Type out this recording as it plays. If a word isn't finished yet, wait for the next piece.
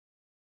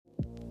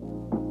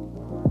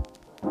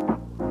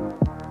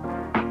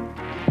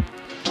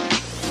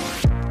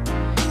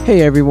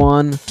Hey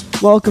everyone,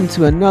 welcome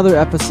to another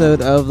episode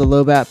of the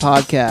Low Bat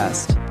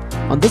Podcast.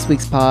 On this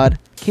week's pod,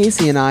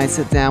 Casey and I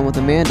sit down with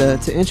Amanda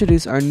to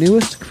introduce our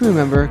newest crew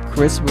member,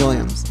 Kris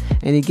Williams,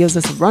 and he gives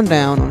us a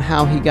rundown on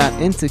how he got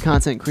into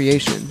content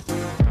creation.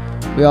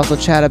 We also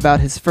chat about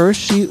his first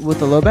shoot with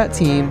the Low Bat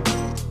team,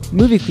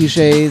 movie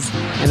cliches,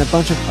 and a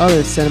bunch of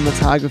other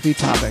cinematography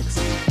topics.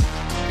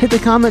 Hit the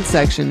comment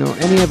section or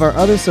any of our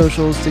other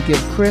socials to give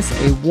Kris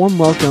a warm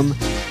welcome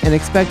and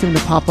expect him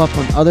to pop up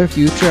on other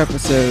future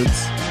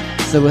episodes.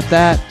 So with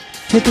that,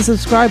 hit the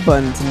subscribe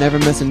button to never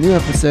miss a new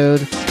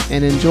episode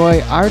and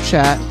enjoy our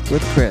chat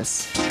with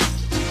Kris.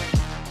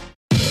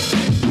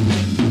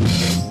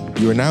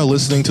 You are now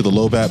listening to the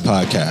Low Bat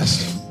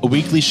Podcast, a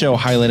weekly show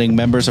highlighting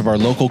members of our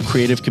local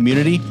creative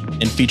community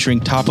and featuring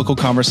topical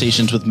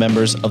conversations with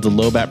members of the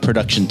Low Bat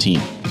production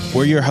team.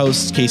 We're your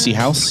hosts, Casey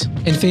House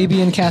and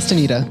Fabian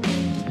Castaneda.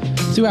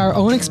 Through our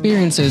own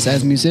experiences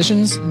as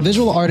musicians,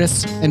 visual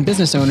artists, and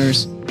business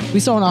owners, we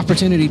saw an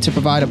opportunity to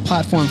provide a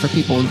platform for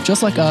people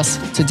just like us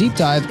to deep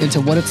dive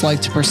into what it's like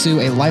to pursue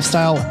a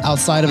lifestyle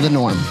outside of the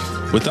norm.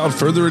 Without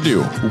further ado,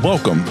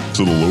 welcome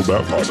to the Low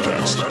Bat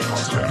Podcast.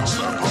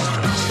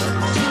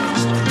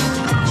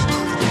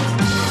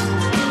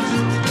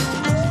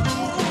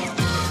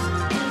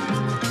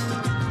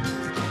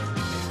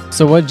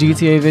 So what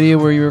GTA video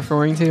were you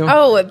referring to?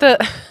 Oh,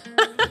 the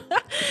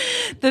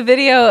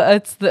video,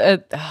 it's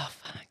the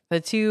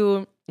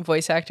two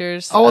voice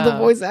actors. Oh, the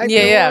voice actor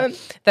one?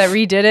 That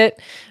redid it.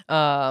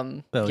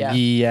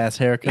 yee ass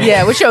haircut.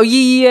 Yeah, we show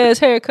yee ass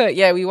haircut.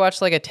 Yeah, we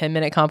watched like a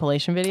 10-minute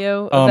compilation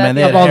video of that. Man,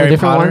 they had of all the Harry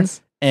different Potter,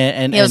 ones.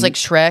 And it was like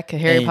Shrek,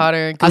 Harry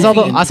Potter. I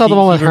saw the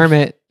one with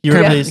Hermit. He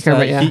replaced,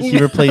 Kermit, yeah. he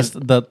replaced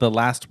the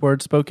last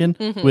word spoken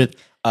with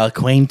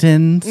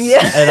acquaintance.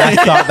 Yeah. And I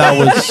thought that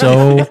was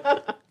so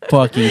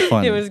fucking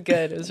funny. It was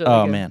good. It was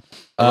really good. Man.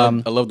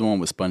 I love the one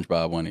with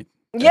SpongeBob on it.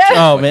 Yeah.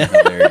 Oh, man.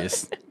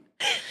 Hilarious.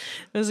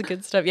 It was a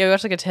good stuff. Yeah, we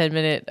watched like a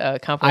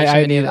 10-minute compilation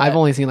video. I've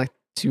only seen like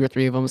 2 or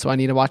 3 of them, so I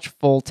need to watch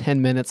full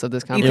 10 minutes of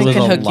this conversation.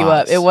 Ethan was can a hook you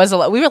lot. up. It was a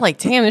lot. We were like,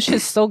 damn, this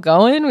shit's still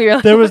going. We were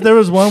like, There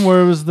was one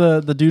where it was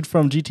the dude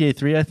from GTA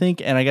 3, I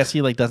think, and I guess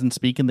he like doesn't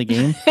speak in the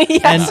game.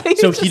 Yeah, And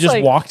so so he just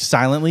like- walked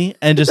silently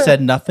and just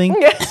said nothing.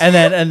 And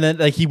then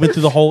like he went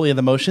through the whole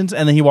the motions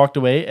and then he walked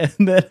away and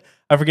then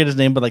I forget his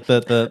name, but like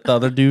the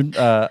other dude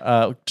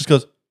just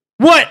goes,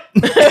 "What?"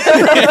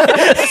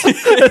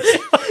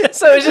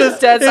 So it's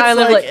just dead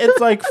silent. Like, It's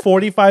like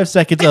 45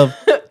 seconds of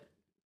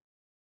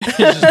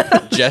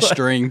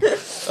Gesturing.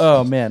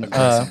 oh man.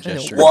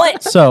 Gesturing.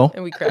 what? So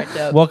And we cracked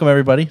up. welcome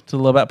everybody to the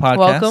Low Bat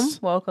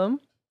Podcast. Welcome.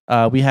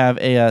 We have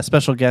a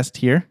special guest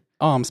here.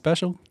 Oh, I'm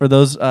special. For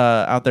those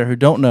out there who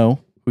don't know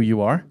who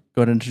you are,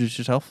 go ahead and introduce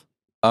yourself.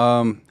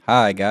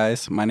 Hi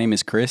guys. My name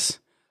is Kris.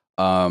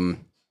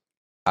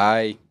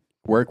 I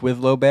work with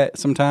Low Bat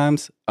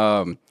sometimes.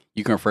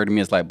 You can refer to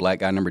me as like black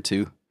guy number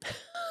 2,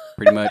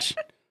 pretty much.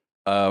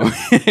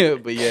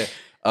 But yeah.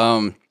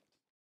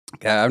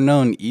 I've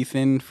known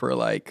Ethan for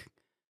like,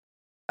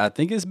 I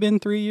think it's been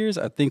 3 years.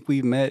 I think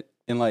we met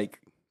in like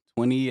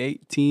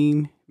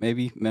 2018,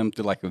 maybe. Met him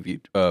through like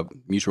a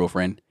mutual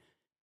friend.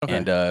 Okay.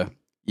 And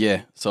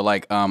yeah, so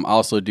like I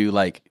also do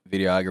like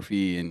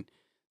videography and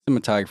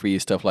cinematography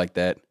and stuff like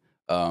that.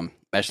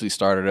 Actually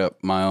started up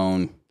my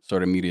own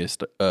sort of media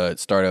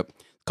startup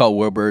called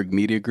Warburg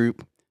Media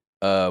Group.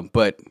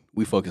 But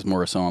we focus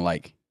more so on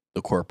like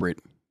the corporate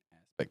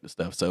aspect of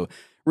stuff. So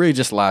really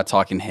just a lot of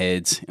talking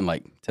heads and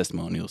like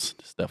testimonials,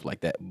 stuff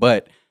like that.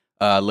 But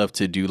I love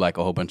to do like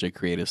a whole bunch of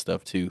creative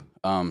stuff too.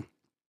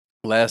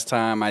 Last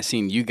time I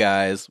seen you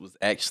guys was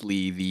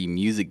actually the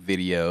music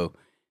video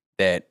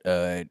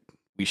that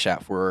we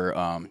shot for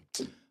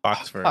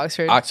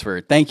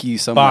Oxford. Thank you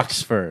so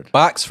much.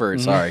 Boxford,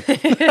 sorry.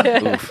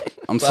 Oof.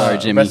 I'm sorry,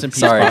 Jimmy. Rest in peace,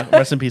 sorry.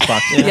 Rest in peace,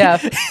 Boxford. Yeah.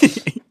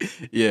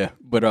 Yeah,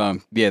 but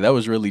yeah, that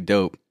was really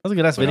dope. That was a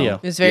good ass video.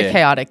 It was very Yeah.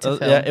 chaotic to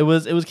film. Yeah, it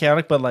was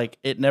chaotic, but like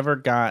it never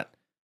got,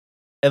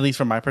 at least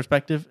from my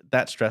perspective,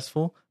 that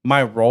stressful.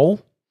 My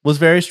role was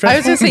very stressful. I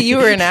was going to say you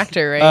were an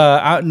actor,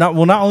 right?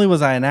 not only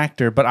was I an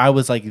actor, but I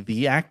was like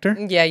the actor.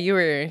 Yeah, you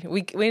were.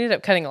 We ended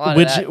up cutting a lot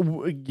Which of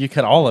that. you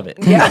cut all of it.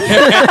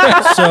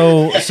 Yeah.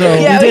 so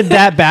Yeah, You did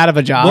that bad of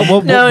a job.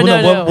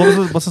 No.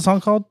 What's the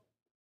song called?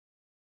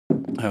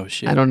 Oh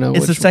shit. I don't know.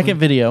 It's the second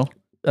video.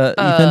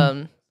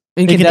 Ethan.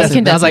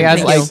 Incandescent. I was like,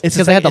 It's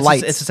because they had the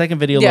lights. It's the second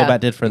video Yeah. Low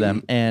Bat did for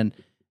them, and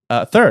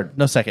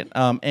second.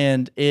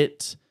 And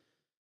it.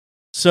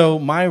 So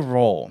my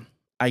role,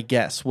 I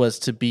guess, was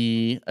to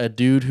be a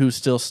dude who's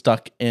still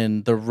stuck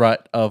in the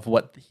rut of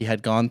what he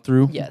had gone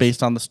through, Yes.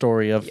 based on the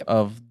story of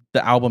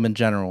the album in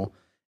general.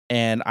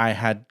 And I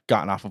had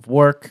gotten off of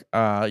work,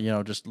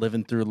 just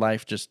living through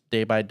life, just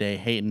day by day,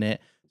 hating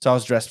it. So I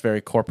was dressed very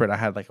corporate. I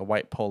had like a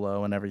white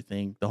polo and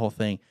everything, the whole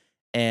thing,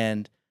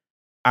 and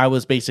I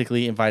was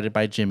basically invited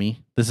by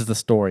Jimmy. This is the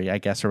story, I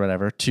guess, or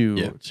whatever,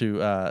 to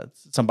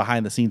some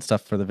behind the scenes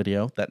stuff for the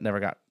video that never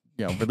got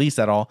released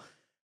at all.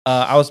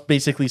 I was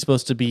basically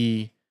supposed to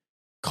be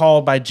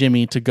called by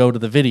Jimmy to go to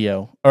the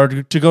video or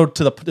to go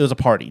to it was a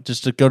party,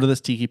 just to go to this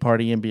tiki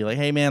party and be like,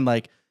 hey man,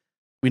 like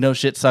we know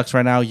shit sucks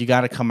right now. You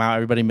got to come out.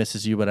 Everybody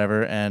misses you,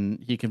 whatever.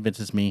 And he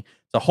convinces me.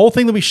 The whole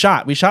thing that we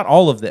shot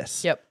all of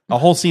this. Yep. A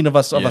whole scene of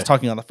us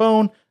talking on the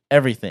phone,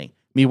 everything.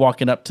 Me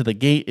walking up to the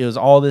gate. It was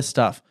all this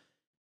stuff.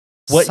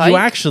 What you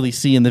actually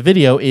see in the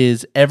video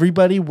is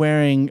everybody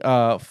wearing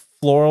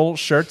floral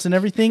shirts and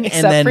everything,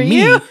 Except and then for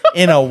me you.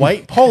 in a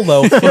white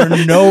polo for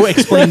no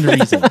explained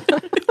reason.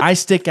 I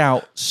stick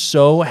out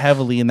so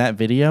heavily in that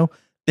video.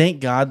 Thank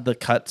God the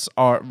cuts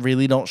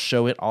really don't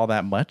show it all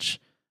that much.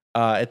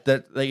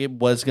 It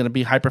was going to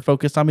be hyper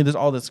focused on me. There's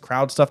all this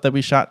crowd stuff that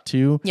we shot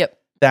too. Yep.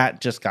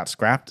 That just got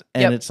scrapped,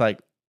 and it's like,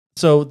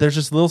 so there's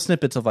just little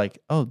snippets of like,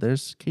 oh,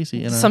 there's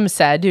Casey and some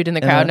sad dude in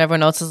the crowd, and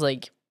everyone else is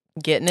like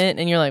getting it,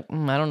 and you're like,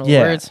 I don't know the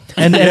words.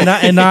 and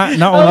not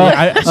only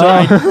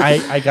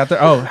I got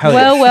there. Oh, hell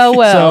yeah.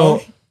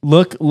 Well. So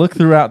look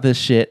throughout this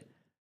shit.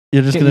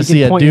 You're just You gonna can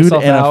see a point dude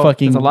yourself in a out.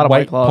 fucking There's a lot of white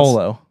White Claws.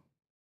 polo.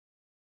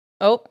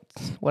 Oh,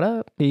 what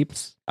up?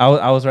 Peeps.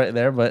 I was right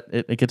there, but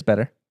it gets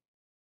better.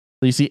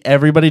 So you see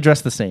everybody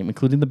dressed the same,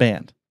 including the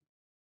band.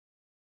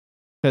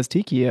 Says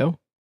Tikio.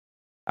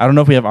 I don't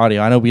know if we have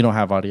audio. I know we don't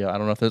have audio. I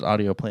don't know if there's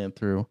audio playing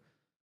through.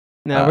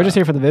 No, we're just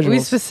here for the visuals. We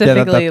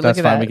specifically look that's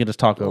at fine. that We can just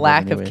talk over it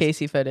lack of anyways.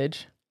 Casey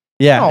footage.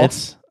 Yeah, Oh.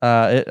 it's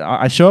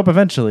I show up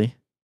eventually.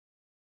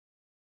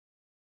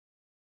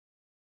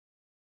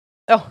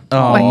 Oh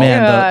Oh my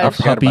man, I the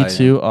forgot puppy about it.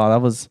 too. Oh,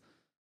 that was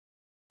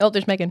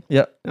there's Megan.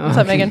 yep. What's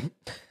up, Megan?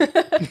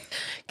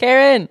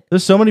 Karen.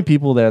 There's so many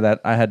people there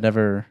that I had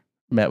never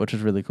met, which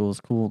is really cool.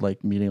 It's cool,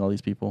 like meeting all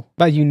these people.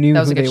 But you knew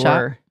That was who a good they shot.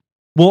 were.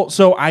 Well,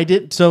 so I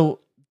did. So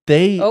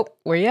they. Oh,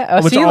 where you at?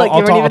 Oh, which see, like you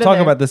weren't even I'll in talk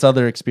there. about this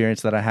other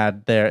experience that I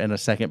had there in a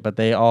second. But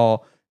they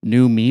all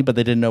knew me, but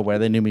they didn't know where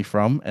they knew me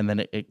from, and then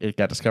it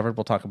got discovered.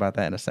 We'll talk about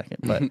that in a second.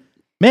 But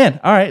man,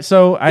 all right.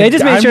 So They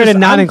just made sure to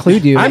not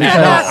include you.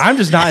 I'm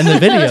just not in the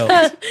video.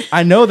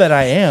 I know that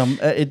I am.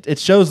 It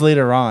shows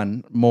later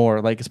on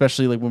more, like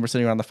especially like when we're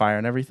sitting around the fire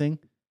and everything.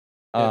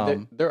 I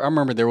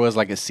remember there was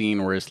like a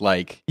scene where it's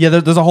like, Yeah,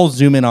 there's a whole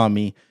zoom in on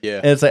me. yeah,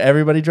 And it's like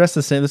everybody dressed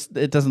the same.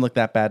 It doesn't look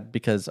that bad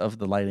because of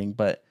the lighting,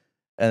 and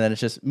then it's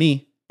just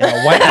me in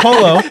a white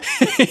polo.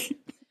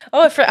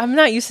 Oh, I'm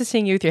not used to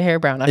seeing you with your hair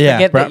brown. I Yeah,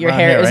 forget that your brown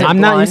hair hair, isn't right? I'm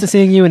blonde. not used to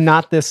seeing you in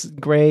not this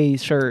gray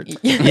shirt.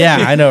 Yeah,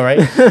 I know,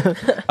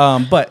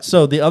 right? But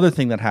so the other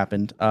thing that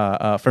happened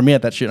for me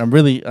at that shoot, I'm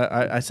really,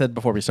 I said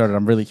before we started,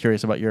 I'm really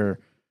curious about your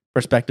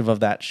perspective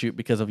of that shoot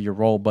because of your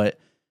role. But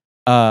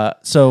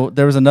so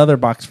there was another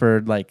box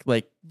for like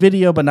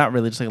video, but not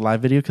really, just like a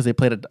live video because they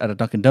played it at a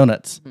Dunkin'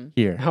 Donuts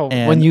here. Oh,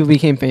 and, when you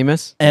became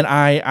famous? and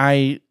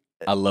I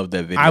love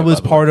that video. I was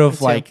by the part way.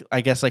 of like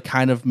I guess like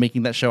kind of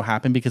making that show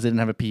happen because they didn't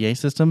have a PA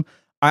system.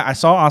 I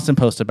saw Austin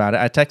post about it.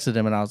 I texted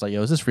him and I was like,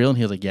 "Yo, is this real?" And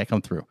he was like, "Yeah,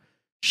 come through."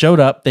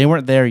 Showed up. They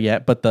weren't there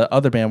yet, but the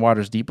other band,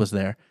 Waters Deep, was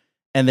there,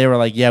 and they were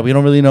like, "Yeah, we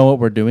don't really know what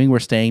we're doing. We're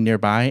staying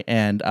nearby,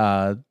 and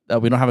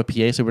we don't have a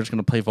PA, so we're just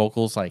gonna play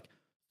vocals like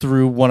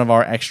through one of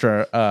our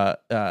extra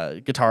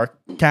guitar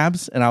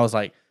cabs." And I was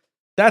like,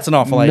 "That's an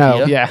awful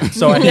No, idea." yeah.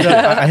 So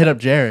I hit up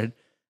Jared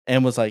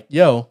and was like,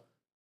 "Yo,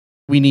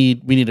 we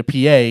need a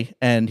PA,"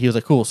 and he was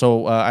like, "Cool."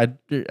 So I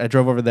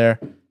drove over there,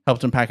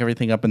 helped him pack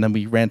everything up, and then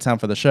we ran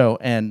sound for the show.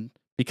 And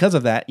because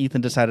of that,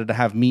 Ethan decided to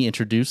have me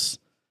introduce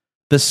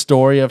the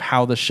story of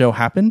how the show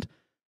happened.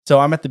 So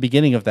I'm at the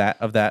beginning of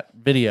that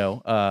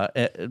video,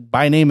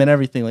 by name and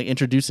everything, like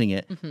introducing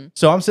it. Mm-hmm.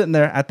 So I'm sitting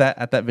there at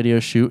that video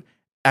shoot.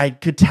 I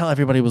could tell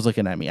everybody was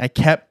looking at me. I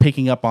kept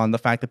picking up on the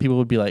fact that people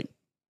would be like,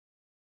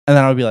 and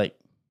then I would be like,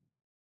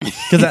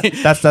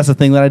 because that's the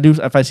thing that I do.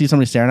 If I see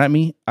somebody staring at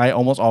me, I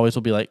almost always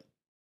will be like,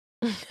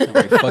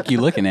 Like, fuck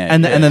you looking at?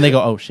 and then they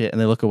go, "Oh shit," and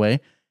they look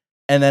away.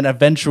 And then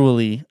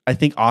eventually, I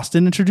think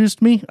Austin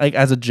introduced me, like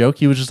as a joke.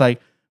 He was just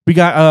like, "We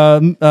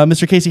got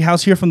Mr. Casey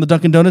House here from the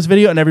Dunkin' Donuts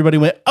video," and everybody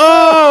went,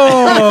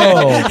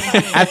 "Oh!"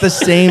 at the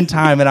same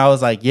time. And I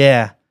was like,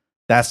 "Yeah,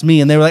 that's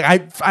me." And they were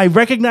like, "I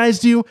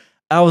recognized you."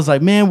 I was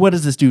like, "Man, what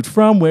is this dude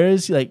from? Where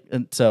is he?" Like,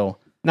 and so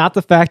Not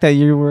the fact that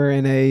you were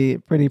in a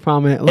pretty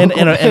prominent in local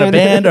a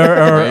band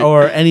Right.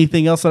 or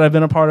anything else that I've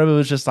been a part of, it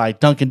was just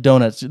like Dunkin'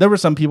 Donuts. There were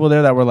some people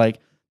there that were like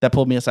that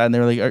pulled me aside and they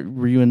were like,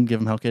 "Were you in Give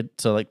 'Em Hell Kid?"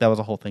 So like that was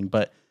a whole thing.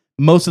 But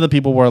most of the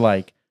people were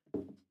like,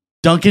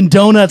 "Dunkin'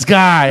 Donuts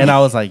guy," and I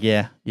was like,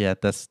 "Yeah,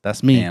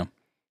 that's me." Damn.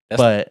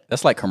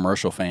 That's like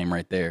commercial fame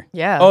right there.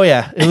 Yeah. Oh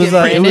yeah, it was.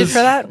 Get It branded was for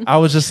that? I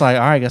was just like,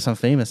 all right, I guess I'm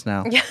famous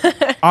now.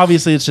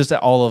 Obviously, it's just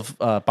all of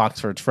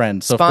Boxford's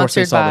friends. So of course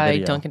they Sponsored saw the by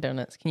video. Dunkin'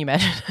 Donuts. Can you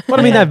imagine?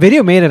 But I mean, that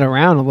video made it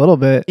around a little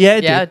bit. Yeah,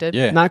 it Yeah, did. it did.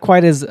 Yeah. Not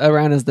quite as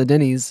around as the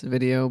Denny's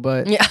video,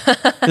 but Yeah.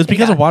 It was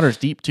because of Waters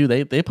Deep too.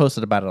 They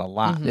posted about it a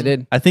lot. Mm-hmm. it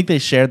did. I think they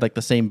shared like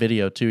the same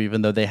video too,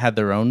 even though they had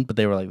their own, but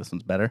they were like, "This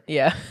one's better."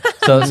 Yeah.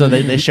 So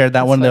they shared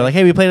that one. They're funny. like,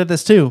 "Hey, we played at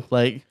this too."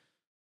 Like,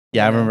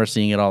 yeah, I Yeah. remember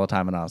seeing it all the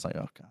time, and I was like,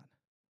 "Oh god."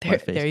 My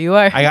face. There you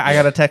are. I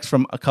got a text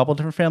from a couple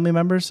different family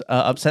members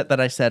upset that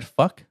I said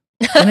 "fuck"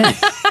 in it.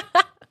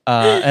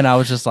 And I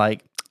was just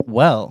like,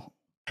 "Well,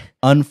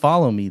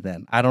 unfollow me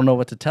then. I don't know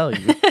what to tell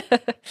you."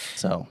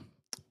 So,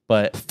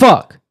 but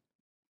Fuck.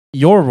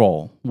 your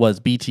role was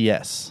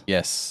BTS.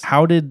 Yes.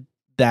 How did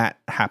that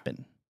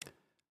happen?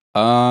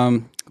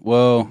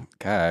 Well,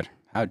 God,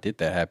 how did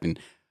that happen?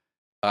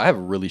 I have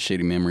a really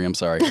shitty memory. I'm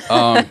sorry.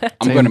 I'm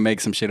going to make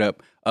some shit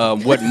up.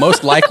 What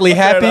most likely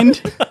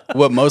happened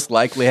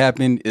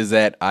is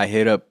that I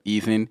hit up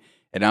Ethan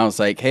and I was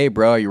like, hey,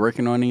 bro, are you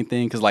working on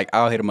anything? Because, like,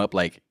 I'll hit him up,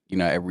 like, you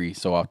know, every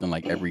so often,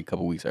 like, every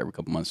couple weeks, every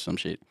couple months, some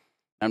shit.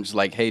 I'm just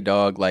like, hey,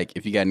 dog, like,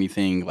 if you got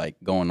anything, like,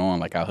 going on,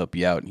 like, I'll help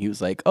you out. And he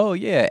was like, oh,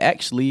 yeah,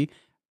 actually,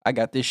 I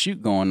got this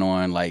shoot going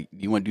on. Like,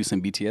 you want to do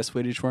some BTS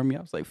footage for me?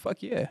 I was like,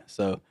 fuck yeah.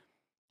 So,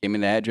 gave me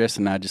the address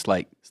and I just,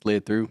 like,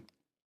 slid through.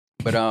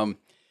 But,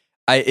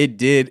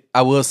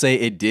 I will say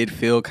it did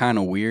feel kind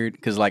of weird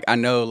because, like, I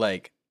know,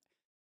 like,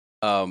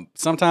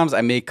 sometimes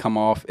I may come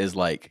off as,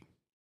 like,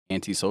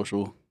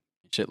 antisocial,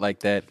 shit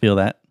like that. Feel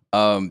that.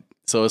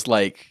 So it's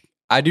like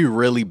I do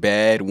really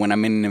bad when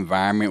I'm in an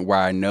environment where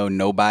I know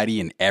nobody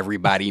and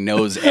everybody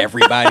knows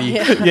everybody.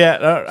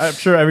 Yeah, I'm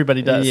sure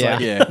everybody does. Yeah, Like,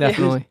 yeah,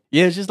 definitely.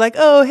 Yeah, it's just like,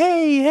 oh,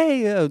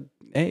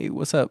 hey,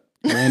 what's up,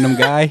 random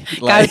guy? Guy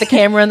Like, with the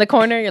camera in the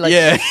corner. You're like,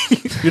 yeah,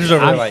 you're just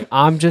over there like,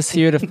 I'm just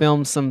here to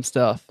film some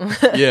stuff.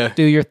 yeah,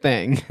 Do your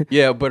thing.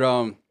 yeah.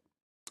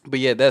 But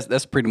yeah,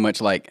 that's pretty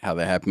much like how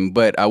that happened.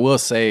 But I will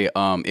say,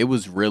 it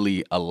was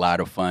really a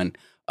lot of fun.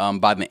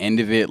 By the end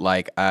of it,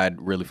 like, I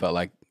really felt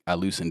like I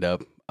loosened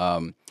up.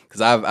 Because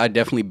I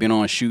definitely been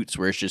on shoots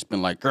where it's just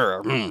been like,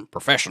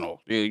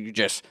 professional. You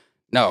just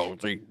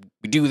we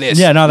do this.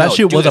 Yeah, no, that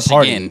shoot was a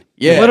party. Again.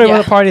 Yeah, Literally Yeah.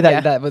 with a party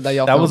that Yeah.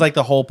 y'all That was filmed. like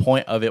the whole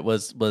point of it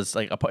was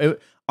like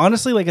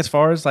honestly, like, as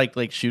far as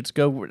like shoots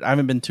go, I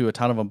haven't been to a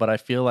ton of them, but I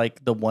feel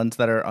like the ones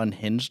that are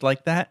unhinged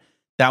like that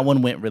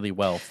one went really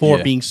well for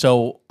Yeah. being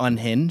so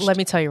unhinged. let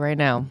me tell you right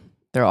now,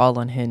 they're all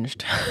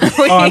unhinged.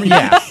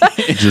 Yeah.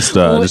 Just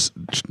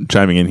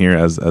chiming in here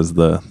as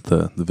the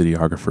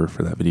videographer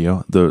for that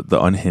video. The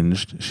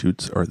unhinged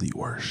shoots are the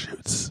worst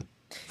shoots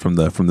from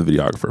the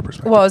videographer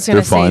perspective. Well, I was gonna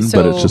They're say, fun, but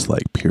so- it's just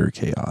like pure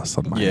chaos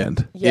on my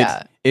end.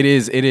 Yeah. It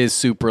is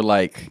super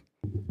like,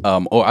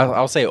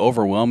 I'll say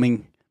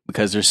overwhelming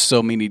because there's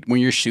so many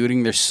when you're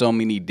shooting. There's so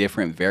many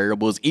different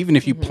variables. Even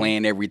if you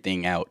plan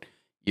everything out,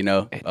 you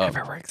know, It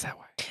never works that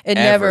way. It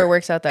Ever. never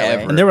works out that way.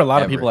 Ever. And there were a lot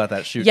of Ever. people at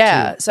that shoot.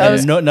 Yeah, too. so I And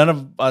was- none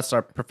of us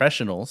are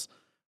professionals.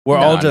 We're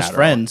No, all not just at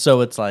friends.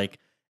 So it's like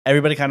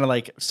everybody kind of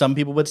like some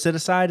people would sit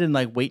aside and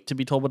like wait to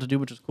be told what to do,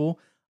 which is cool.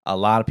 A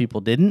lot of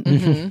people didn't.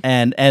 Mhm.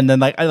 And then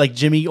like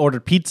Jimmy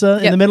ordered pizza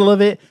in Yep. the middle of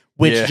it,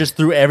 which Yeah. just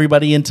threw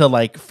everybody into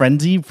like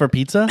frenzy for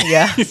pizza.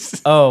 Yeah.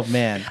 Oh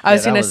man. I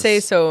was Yeah, that gonna say,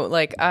 so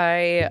like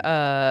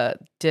I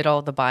did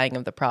all the buying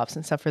of the props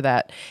and stuff for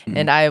that,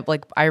 and I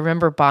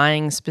remember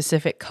buying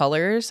specific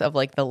colors of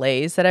like the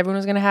lays that everyone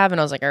was gonna have,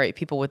 and I was like, all right,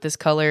 people with this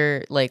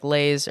color like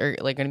lays are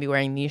like gonna be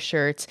wearing these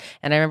shirts,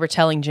 and I remember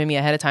telling Jimmy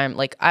ahead of time,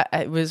 like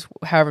it was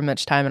however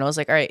much time, and I was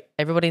like, all right,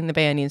 everybody in the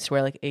band needs to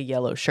wear like a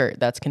yellow shirt.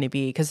 That's gonna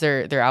be because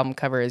their album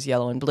cover is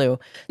yellow and blue,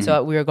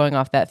 so we were going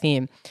off that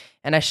theme,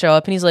 and I show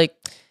up and he's like,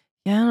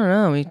 yeah, I don't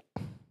know,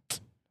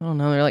 I don't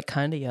know. They're like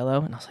kind of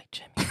yellow, and I was like,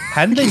 Jimmy.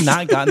 hadn't they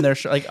not gotten their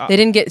shirt? Like They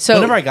didn't get so.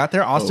 whenever I got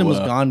there, Austin was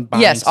gone.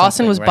 Buying Yes, Austin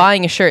something, was right?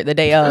 buying a shirt the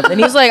day of, and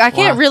he's like, I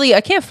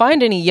can't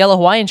find any yellow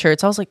Hawaiian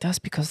shirts. I was like, that's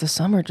because the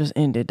summer just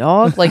ended,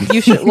 dog. Like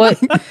you should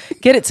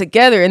get it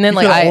together. And then You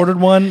like could've I ordered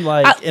one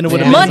like and it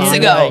would have months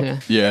been ago.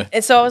 like- yeah.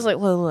 And so I was like,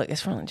 look,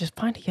 it's fine. Just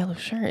find a yellow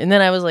shirt. And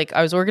then I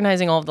was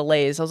organizing all of the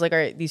lays. I was like, all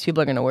right, these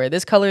people are gonna wear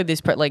this color,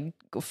 like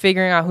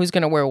figuring out who's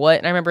gonna wear what.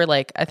 And I remember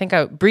like I think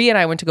Bree and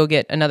I went to go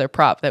get another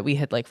prop that we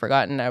had like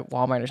forgotten at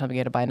Walmart or something. We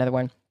had to buy another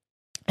one.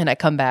 And I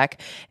come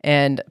back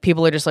and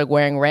people are just like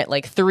wearing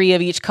like 3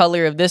 of each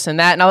color of this and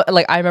that.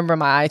 And I remember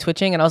my eye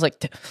twitching and I was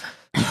like,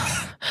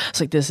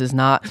 this is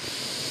not.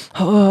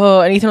 Oh,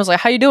 and Ethan was like,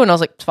 how you doing? I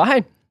was like, it's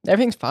fine.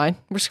 Everything's fine.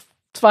 It's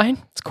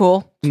fine. It's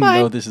cool. It's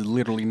fine. No, this is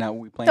literally not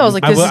what we planned. I was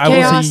like, I this will, is I will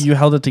chaos. say you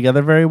held it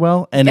together very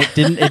well, and it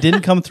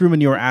didn't come through when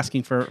you were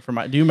asking for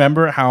my. Do you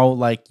remember how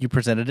like you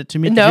presented it to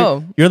me? 'Cause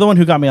No. you're the one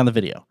who got me on the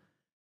video.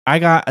 I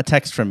got a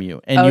text from you,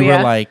 and Oh, you yeah?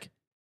 were like,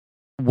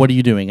 "What are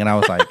you doing?" And I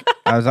was like,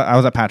 "I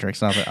was at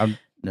Patrick's, and I was like,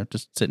 I'm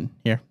just sitting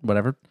here,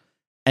 whatever."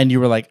 And you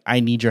were like, "I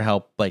need your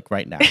help, like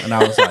right now." And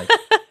I was like,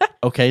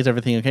 "Okay, is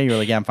everything okay?" You were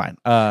like, "Yeah, I'm fine."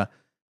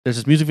 There's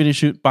this music video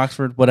shoot,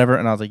 Boxford, whatever.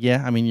 And I was like,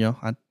 "Yeah, I mean,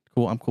 I'm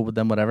cool with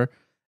them, whatever."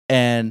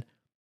 And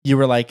you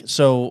were like,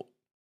 so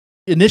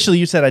initially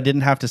you said I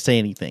didn't have to say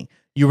anything.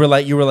 You were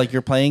like,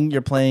 you're playing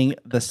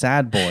the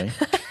sad boy.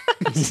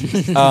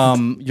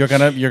 You're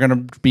gonna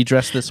be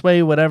dressed this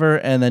way, whatever.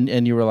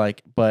 And you were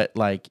like, but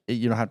like,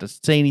 you don't have to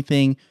say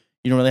anything.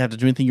 You don't really have to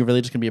do anything. You're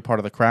really just gonna be a part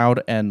of the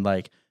crowd and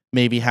like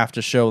maybe have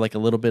to show like a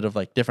little bit of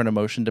like different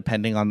emotion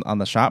depending on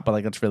the shot. But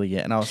like, that's really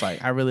it. And I was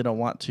like, I really don't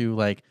want to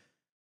like,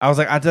 I was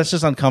like, that's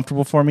just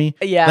uncomfortable for me.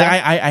 Yeah. Like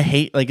I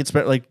hate like it's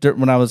like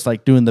when I was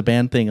like doing the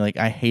band thing, like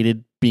I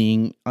hated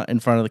being in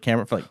front of the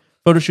camera for like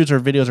photo shoots or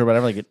videos or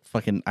whatever. Like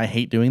I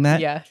hate doing that.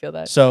 Yeah, I feel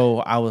that. So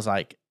I was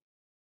like,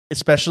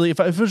 especially if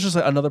it was just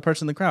like another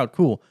person in the crowd,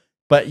 cool.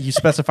 But you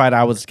specified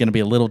I was going to be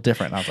a little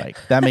different. And I was like,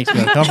 that makes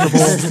me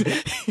uncomfortable.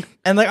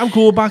 And like, I'm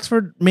cool with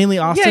Boxford, mainly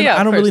Austin. yeah, I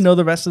of don't really course. know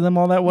the rest of them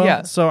all that well.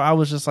 Yeah. So I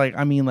was just like,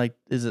 I mean, like,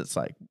 is it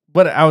like,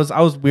 but I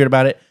was weird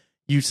about it.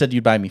 You said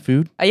you'd buy me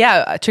food.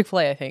 Yeah,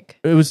 Chick-fil-A, I think.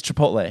 It was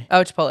Chipotle.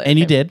 Oh, Chipotle. And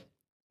you okay. did.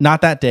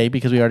 Not that day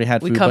because we already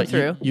had food. We come but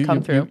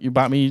through. You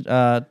bought me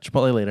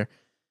Chipotle later.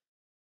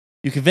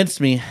 You convinced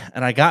me,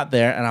 and I got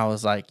there, and I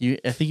was like,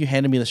 I think you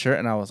handed me the shirt,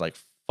 and I was like,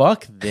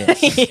 fuck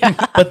this. Yeah.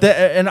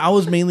 And I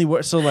was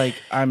mainly so like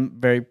I'm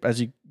very,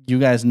 as you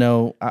guys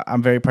know,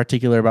 I'm very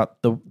particular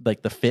about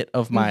the fit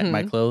of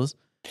my clothes,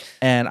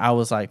 and I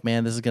was like,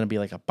 man, this is gonna be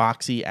like a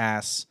boxy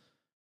ass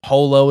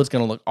polo. It's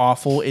gonna look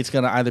awful. It's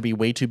gonna either be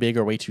way too big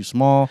or way too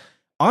small.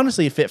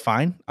 Honestly, it fit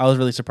fine. I was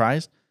really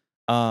surprised,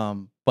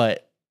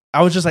 but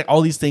I was just like,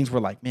 all these things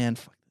were like, man,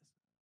 fuck this.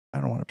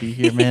 I don't want to be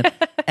here, man.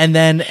 and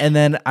then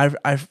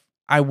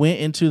I went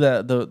into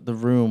the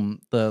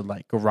room, the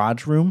like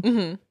garage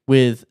room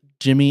with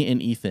Jimmy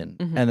and Ethan.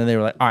 And then they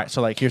were like, all right,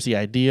 so like, here's the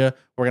idea.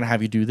 We're going to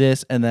have you do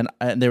this. And then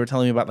they were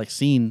telling me about like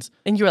scenes.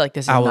 And you were like,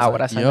 this is not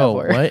what I signed up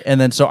for. What? And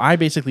then so I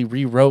basically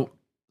rewrote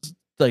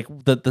like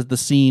the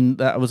scene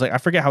that was like, I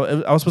forget how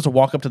I was supposed to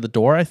walk up to the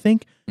door, I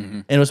think.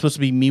 And it was supposed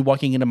to be me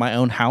walking into my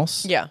own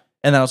house. Yeah.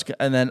 And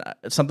then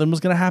something was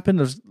going to happen.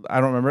 I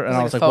don't remember. And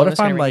I was like, what if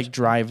I'm like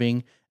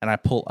driving and I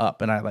pull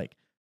up and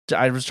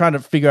I was trying to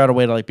figure out a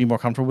way to like be more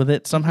comfortable with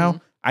it somehow.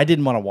 I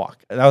didn't want to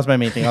walk. That was my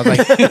main thing. I was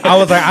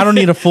like, I don't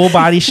need a full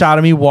body shot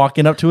of me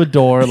walking up to a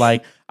door.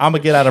 Like I'm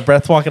gonna get out of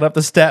breath walking up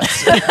the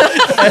steps,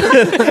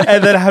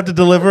 and then I have to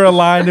deliver a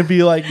line and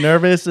be like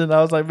nervous. And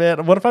I was like,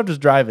 man, what if I'm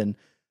just driving?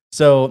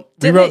 So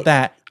we wrote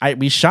that.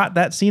 We shot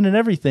that scene and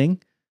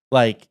everything.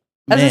 Like,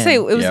 I was gonna say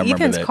it was Yeah, I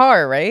remember Ethan's that.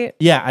 car, right?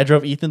 yeah, I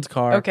drove Ethan's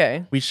car.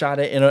 Okay. We shot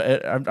it in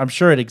I'm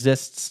sure it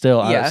exists still.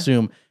 I Yeah.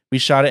 assume. We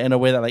shot it in a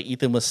way that like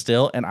Ethan was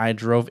still, and I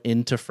drove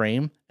into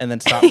frame and then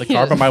stopped the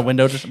car, but my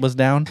window just was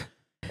down.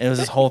 And it was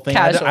this whole thing.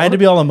 I had to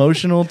be all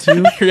emotional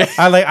too.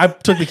 I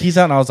took the keys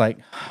out and I was like,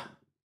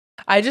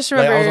 I just like,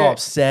 remember I was all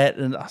upset.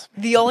 And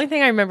the only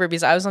thing I remember,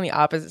 because I was on the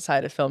opposite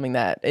side of filming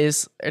that,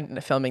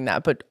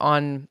 but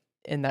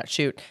in that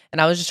shoot,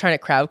 and I was just trying to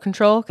crowd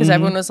control because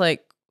everyone was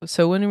like,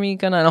 "So when are we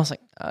gonna?" And I was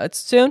like, "It's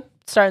soon,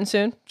 starting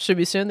soon, should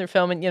be soon." They're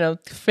filming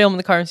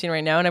the car scene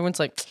right now, and everyone's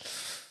like,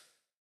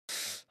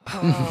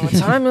 "Oh, what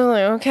time?" I'm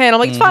like, "Okay," and I'm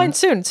like, "It's fine,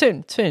 soon.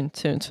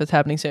 It's what's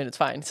happening soon. It's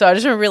fine." So I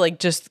just remember like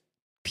just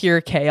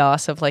pure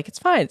chaos of like, it's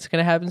fine, it's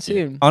gonna happen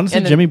soon. Honestly,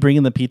 And then- Jimmy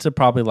bringing the pizza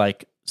probably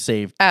like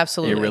saved.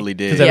 absolutely, It really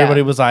did. Because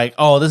everybody was like,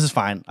 "Oh, this is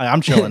fine.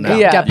 I'm chilling now."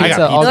 Yeah. Got I pizza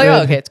got all pizza. Like, good.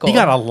 oh, okay, it's cool. He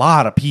got a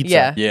lot of pizza.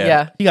 yeah, Yeah.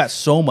 yeah. He got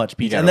so much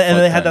pizza, got and a then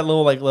they fuck had that ton.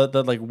 little like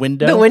the like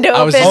window. The window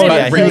I was open. just Oh about yeah,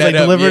 to he bring was like that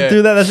up, delivered yeah.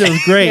 through that. That shit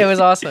was great. It was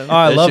awesome. Oh,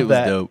 I that love shit was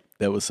that. dope.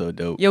 That was so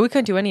dope. Yeah, we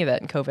couldn't do any of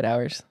that in COVID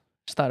hours.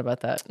 Just thought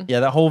about that.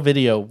 Yeah, that whole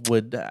video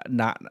would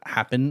not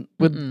happen.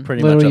 Would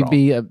pretty much literally at all.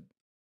 be a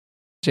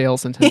jail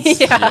sentence.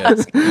 Yeah.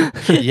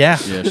 yeah,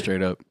 Yeah,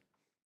 straight up.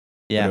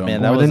 yeah, More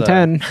man. That More was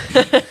than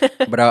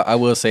 10. But I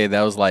will say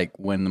that was like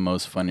one of the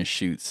most funnest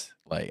shoots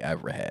like I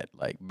ever had.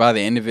 Like by the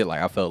end of it,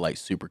 like I felt like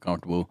super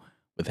comfortable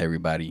with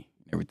everybody,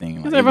 everything.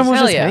 Like, Because it everyone was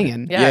Hell just yeah.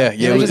 hanging. Yeah. Yeah,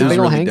 It it was was just a big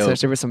old really hang dope.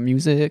 session. There was some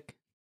music,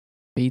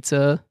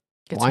 pizza,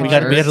 Get wine some we had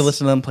to shirts.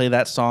 listen to them play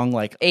that song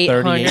like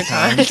 800 38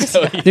 times.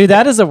 times. Dude,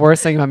 that is the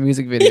worst thing about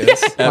music videos.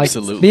 Like,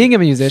 Absolutely. being a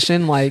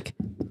musician, like,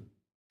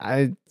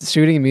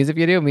 shooting a music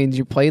video means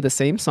you play the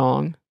same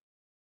song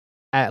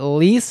at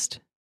least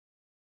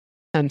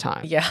 10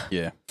 times. Yeah.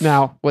 Yeah.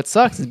 Now, what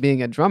sucks is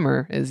being a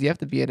drummer is you have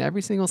to be in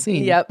every single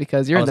scene Yep.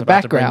 because you're I in was the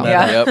about to bring background.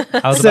 that Yeah.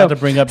 Yep. I was So- about to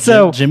bring up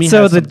Jimmy.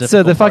 So has some the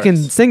difficult fucking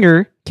parts.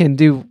 singer can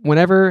do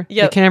whenever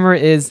Yep. the camera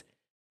is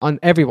on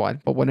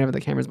everyone, but whenever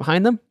the camera's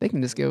behind them, they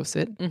can just go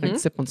sit, like Mhm.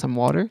 sip on some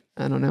water.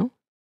 I don't know.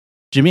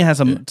 Jimmy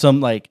has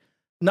some like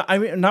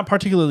not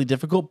particularly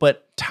difficult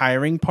but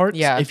tiring parts.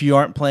 Yeah. If you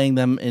aren't playing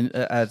them in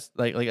as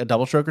like a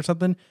double stroke or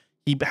something,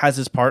 he has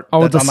his part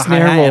Oh, that's the on the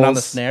snare hi-hat and on the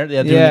rolls. snare.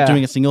 Yeah, Yeah.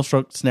 doing a single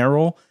stroke snare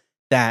roll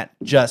that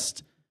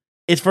just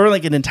it's for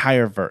like an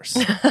entire verse,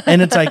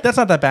 and it's like that's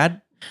not that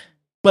bad,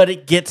 but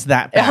it gets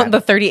that bad. On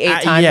the 38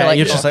 times. yeah, you're, like,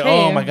 you're just like, okay.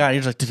 oh my god,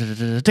 you're just like,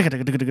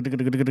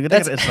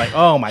 it's like,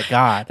 oh my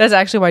god. That's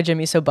actually why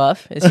Jimmy's so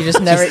buff. Is he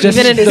just never just-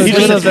 even in his those sleep,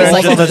 videos he's are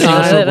like, all the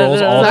time.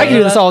 Rolls all I can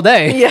do this all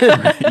day.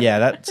 Yeah. Yeah,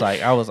 that's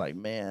like I was like,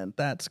 man,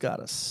 that's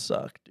gotta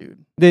suck,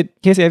 dude.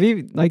 Casey, have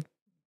you like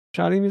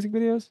shot any music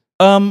videos?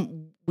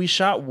 We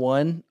shot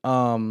one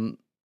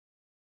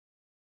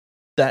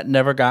that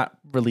never got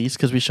released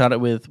because we shot it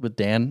with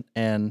Dan,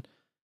 and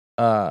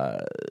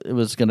it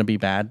was gonna be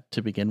bad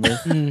to begin with.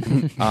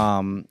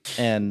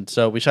 And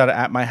so we shot it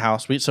at my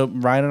house. So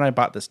Ryan and I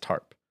bought this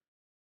tarp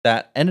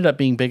that ended up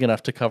being big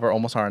enough to cover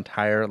almost our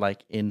entire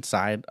like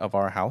inside of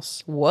our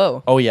house.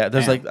 Whoa. Oh yeah,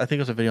 there's Damn. like I think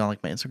it was a video on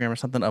like my Instagram or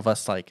something of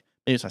us like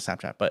maybe it's my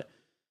Snapchat, but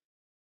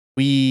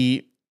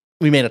we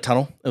made a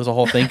tunnel. It was a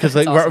whole thing because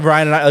like That's awesome.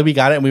 Ryan and I we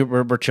got it and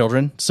we're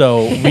children,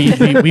 so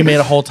we made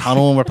a whole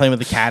tunnel and we're playing with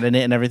the cat in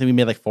it and everything. We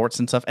made like forts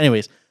and stuff.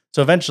 Anyways,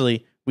 so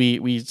eventually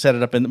we set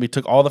it up and we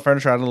took all the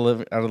furniture out of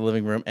the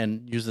living room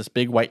and used this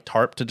big white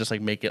tarp to just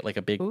like make it like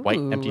a big white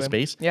empty Ooh.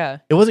 space. Yeah.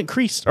 It wasn't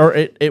creased, or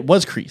it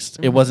was creased.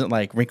 It wasn't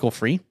like wrinkle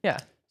free. Yeah.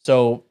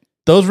 So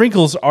those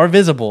wrinkles are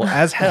visible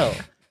as hell.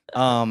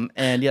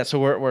 And yeah, so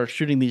we're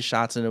shooting these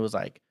shots, and it was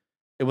like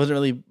it wasn't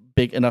really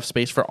big enough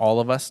space for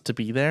all of us to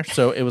be there,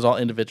 so it was all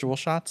individual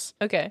shots.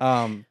 Okay.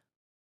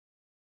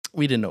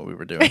 we didn't know what we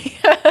were doing,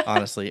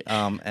 honestly.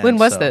 When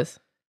was this?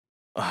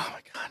 Oh my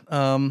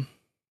god.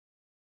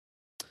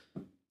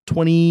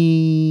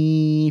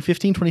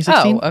 2015,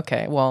 2016. Oh,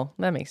 okay. Well,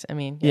 that makes. I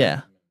mean,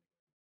 Yeah.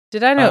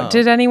 Did I know?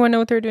 Did anyone know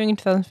what they were doing in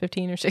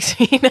 2015 or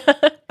 16?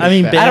 I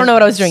mean, I don't know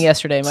what I was doing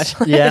yesterday. Much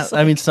less. Yeah,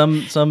 I mean,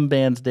 some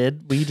bands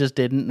did. We just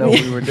didn't know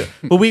what we were doing.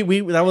 But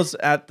we that was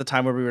at the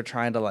time where we were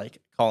trying to like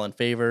call in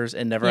favors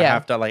and never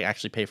have to like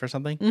actually pay for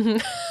something. Mm-hmm.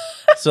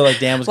 So like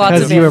Dan was Lots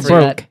gonna of do you it were for free.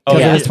 broke. Oh, Because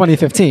yeah. it was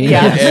 2015.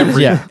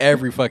 Yeah.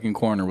 Every fucking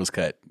corner was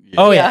cut. Yeah.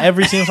 Oh yeah, Yeah.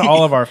 every single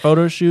all of our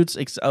photo shoots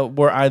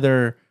were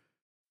either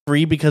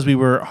free because we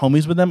were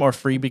homies with them or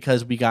free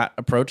because we got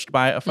approached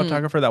by a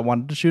photographer that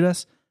wanted to shoot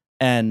us,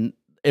 and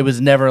it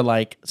was never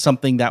like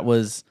something that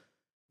was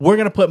we're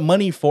gonna put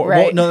money for.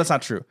 Right. Well, no, that's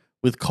not true.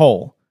 With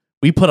Cole,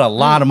 we put a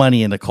lot of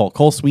money into Cole.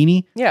 Cole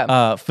Sweeney,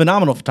 Yeah.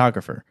 phenomenal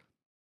photographer.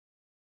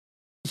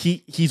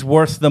 He's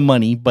worth the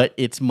money, but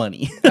it's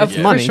money. Of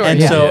Yeah. money. For sure. And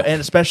yeah. so, and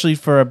especially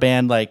for a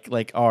band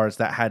like ours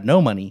that had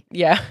no money,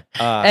 Yeah.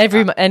 uh,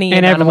 Any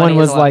And amount of money everyone is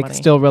was a lot of like money.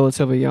 still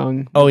relatively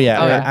young. oh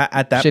yeah, Oh, yeah.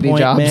 At that Shitty point,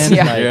 jobs. man,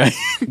 Yeah.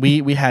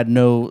 like, we had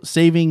no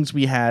savings.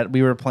 We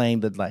were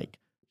playing the like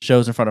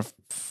shows in front of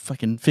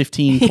fucking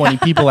 15, 20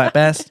 people at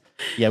best.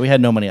 Yeah, we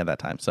had no money at that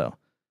time. So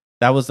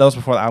that was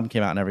before the album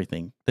came out and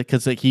everything.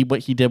 Because like,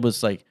 what he did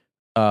was like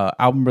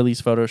album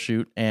release photo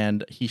shoot,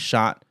 and he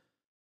shot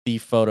the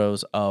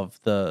photos of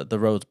the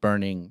roads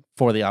burning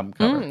for the album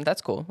cover.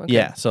 That's cool. Okay.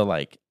 Yeah, so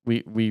like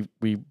we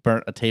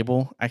burnt a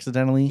table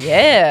accidentally.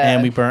 Yeah.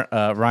 And we burnt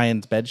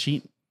Ryan's bed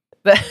sheet.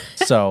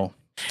 So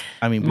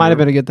I mean, Might have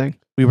been a good thing.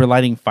 we were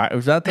lighting fire.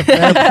 Was that the point?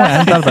 I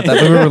hadn't thought about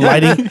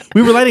that.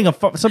 We were lighting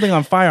something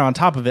on fire on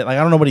top of it. Like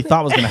I don't know what he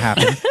thought was going to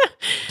happen,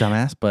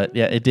 dumbass. But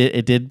yeah, it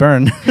did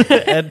burn.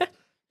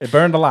 It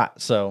burned a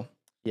lot. So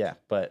yeah,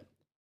 but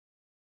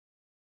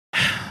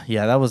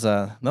yeah, that was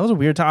a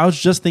weird time. I was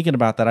just thinking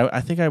about that.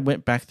 I think I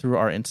went back through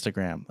our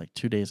Instagram like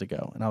 2 days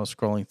ago, and I was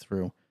scrolling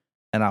through,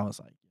 and I was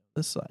like,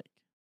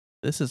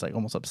 this is like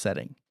almost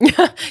upsetting.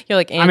 You're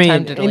like,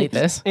 time to delete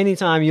this.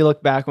 Anytime you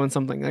look back on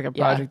something like a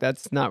Yeah. project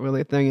that's not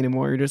really a thing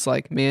anymore, you're just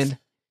like, man,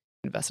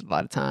 invested a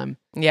lot of time.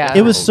 Yeah.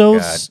 It was so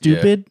God,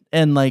 stupid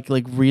and like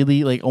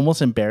really like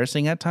almost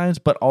embarrassing at times,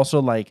 but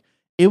also like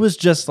it was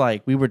just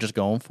like we were just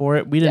going for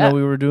it. We didn't know what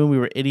we were doing. We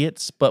were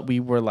idiots, but we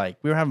were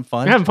having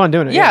fun. You're having fun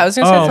doing it. Yeah, I was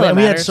gonna say that's all man, that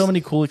we had matters. so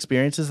many cool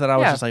experiences that I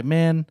was Yeah. just like,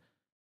 man,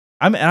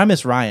 I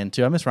miss Ryan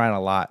too. I miss Ryan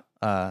a lot.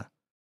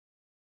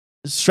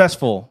 It's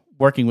stressful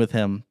working with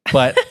him,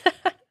 but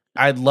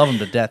I love him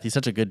to death. He's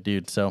such a good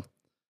dude. So,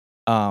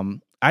 I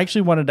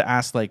actually wanted to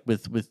ask, like,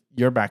 with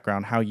your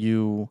background,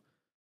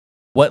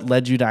 what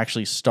led you to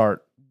actually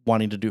start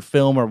wanting to do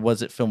film, or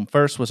was it film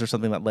first? Was there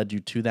something that led you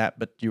to that,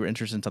 but you were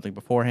interested in something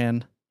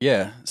beforehand?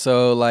 Yeah.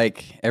 So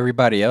like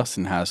everybody else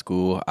in high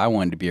school, I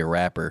wanted to be a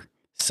rapper.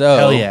 So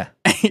Hell yeah.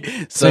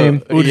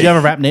 Same. Ooh, did you have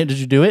a rap name? Did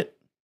you do it?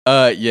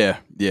 Yeah.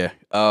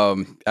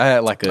 I had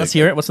like a Let's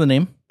hear it. What's the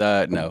name?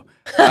 no.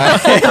 I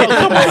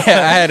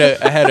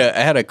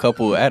had a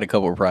couple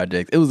of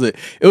projects. It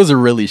was a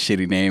really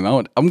shitty name.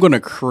 I'm gonna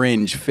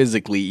cringe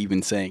physically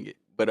even saying it.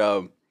 But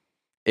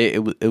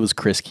it was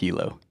Chris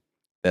Kilo.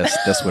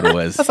 That's what it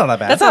was. That's not that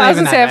bad. That's what I was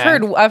even gonna say. that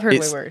I've heard way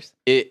It's- worse.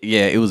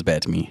 It was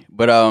bad to me.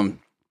 But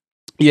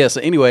yeah,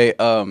 so anyway,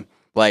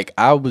 like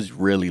I was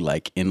really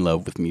like in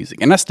love with music,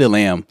 and I still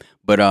am.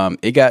 But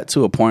it got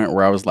to a point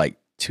where I was like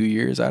 2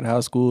 years out of high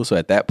school. So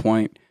at that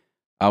point,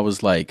 I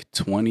was like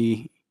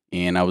 20,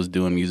 and I was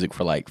doing music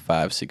for like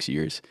 5-6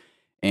 years,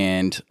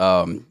 and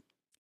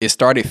it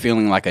started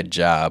feeling like a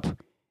job.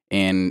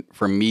 And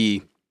for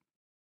me,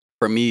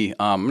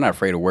 I'm not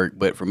afraid of work,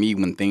 but for me,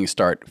 when things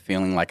start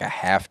feeling like I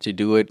have to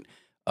do it,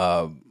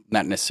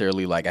 not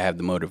necessarily like I have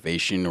the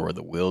motivation or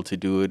the will to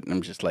do it,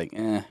 I'm just like,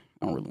 I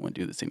don't really want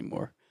to do this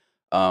anymore.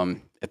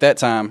 At that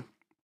time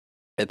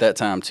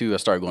too, I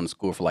started going to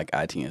school for like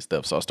IT and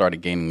stuff, so I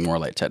started gaining more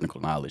like technical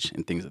knowledge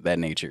and things of that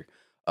nature.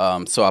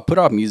 So I put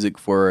off music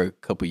for a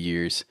couple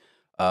years,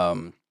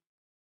 and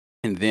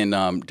then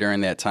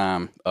during that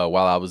time,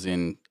 while I was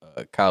in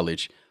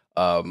college,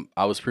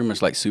 I was pretty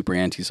much like super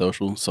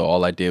antisocial. So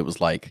all I did was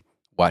like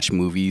watch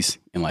movies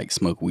and like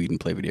smoke weed and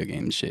play video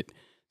games and shit.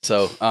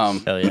 So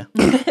Hell yeah.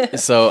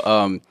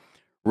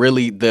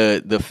 really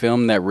the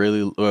film that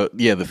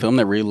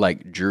really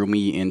like drew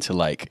me into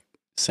like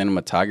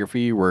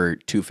cinematography were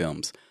two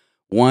films.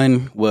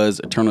 One was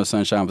Eternal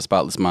Sunshine of a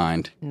Spotless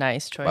Mind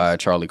Nice choice. by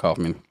Charlie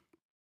Kaufman,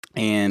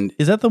 and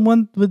Is that the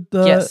one with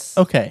the? Yes.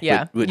 Okay.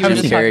 Yeah. with You were Jim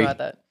just talking Carrey. about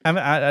that.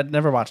 I'd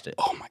never watched it.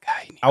 oh my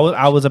god, you need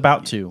I was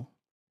about to.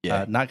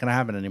 Yeah. Not gonna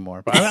happen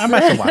anymore. But I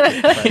might still watch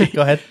it. But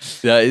go ahead.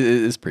 Yeah,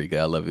 it's pretty good.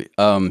 I love it.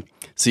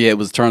 So yeah, it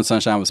was Eternal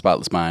Sunshine of a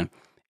Spotless Mind,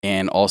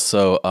 and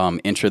also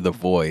Enter the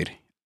Void.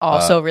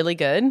 Also really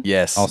good.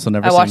 Yes, Also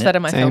never. I seen watched it. that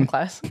in my film Same.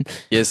 class.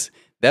 yes,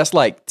 that's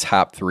like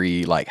top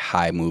 3 like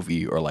high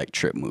movie or like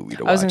trip movie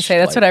to watch. I was gonna say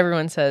that's like, what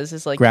everyone says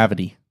is like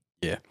Gravity.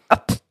 Yeah.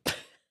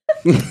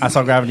 I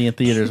saw Gravity in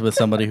theaters with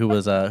somebody who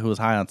was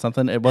high on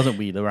something. It wasn't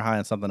weed. They were high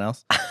on something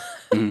else.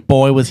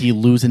 boy, was he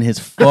losing his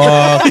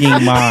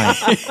fucking mind.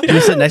 He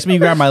was sitting next to me, he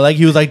grabbed my leg,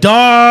 he was like,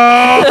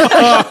 dog!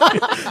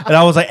 And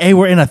I was like, hey,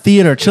 we're in a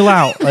theater, chill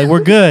out. Like,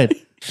 we're good.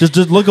 Just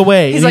look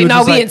away. He's and like,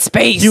 no, we in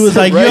space. He was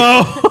like,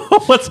 yo,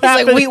 what's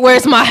happening? Like,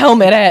 where's my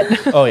helmet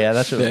at? Oh, yeah,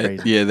 that shit was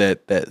crazy. Yeah,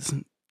 that's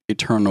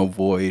eternal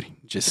void,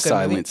 just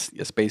silence.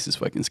 Yeah, space is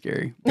fucking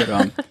scary.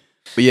 But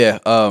yeah,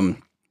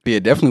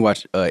 definitely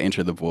watch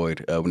Enter the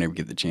Void whenever you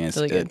get the chance.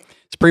 Really good.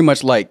 It's pretty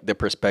much like the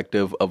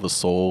perspective of a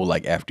soul,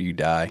 like after you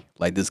die.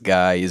 Like this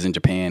guy is in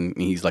Japan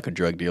and he's like a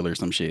drug dealer or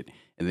some shit,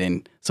 and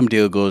then some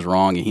deal goes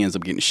wrong and he ends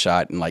up getting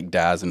shot and like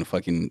dies in the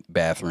fucking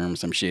bathroom or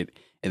some shit.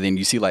 And then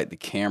you see like the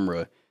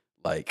camera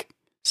like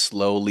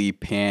slowly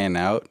pan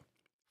out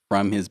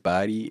from his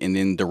body, and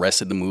then the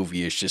rest of the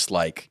movie is just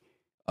like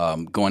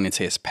going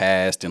into his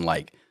past and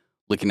like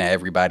looking at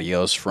everybody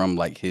else from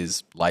like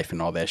his life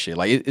and all that shit.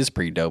 Like it's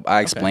pretty dope.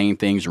 I explain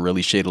things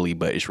really shittily,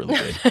 but it's really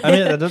good. I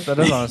mean, that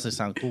does honestly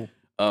sound cool.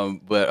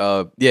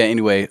 Yeah,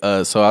 anyway,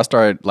 so I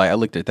started like I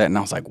looked at that and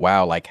I was like,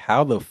 wow, like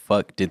how the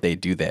fuck did they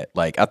do that?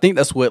 Like I think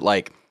that's what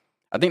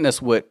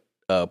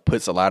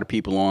puts a lot of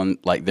people on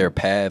like their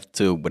path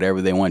to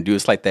whatever they want to do.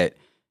 It's like that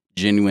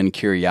genuine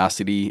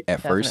curiosity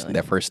at first,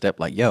 that first step,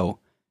 like, yo,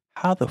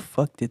 how the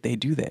fuck did they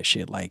do that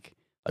shit? Like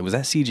was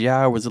that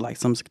CGI or was it like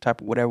some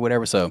type of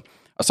whatever? So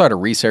I started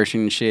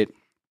researching shit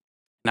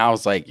and I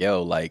was like,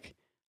 yo, like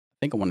I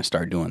think I want to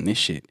start doing this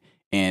shit.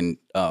 And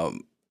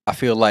I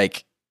feel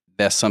like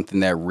that's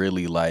something that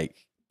really like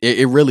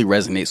it really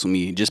resonates with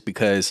me, just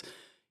because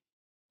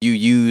you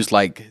use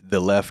like the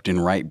left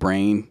and right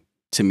brain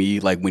to me,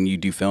 like when you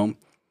do film,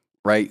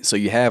 right? So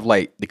you have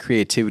like the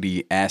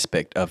creativity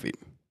aspect of it,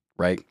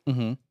 right?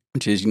 Mm-hmm.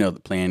 Which is, the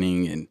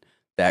planning and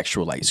the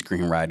actual like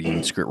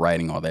screenwriting, script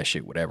writing, all that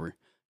shit, whatever.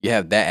 You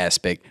have that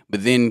aspect,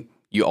 but then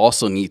you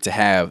also need to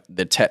have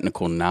the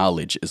technical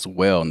knowledge as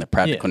well and the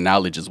practical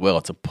knowledge as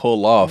well to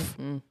pull off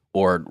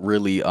or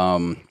really,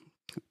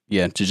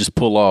 to just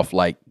pull off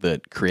like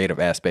the creative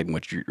aspect in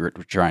what you're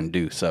trying to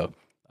do. So,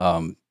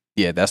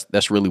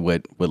 that's really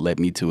what led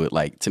me to it.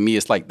 Like, to me,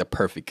 it's like the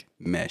perfect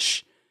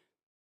mesh.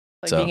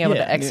 Like being able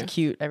to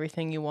execute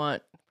everything you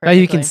want. That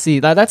you can see.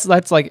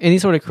 That's like any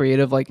sort of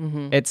creative, like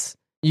it's,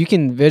 you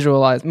can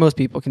visualize, most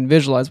people can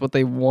visualize what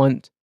they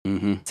want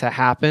to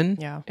happen.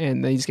 Yeah.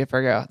 And they just get to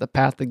figure out the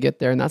path to get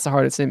there. And that's the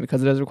hardest thing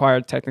because it does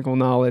require technical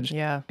knowledge,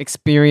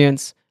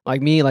 experience.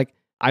 Like me, like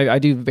I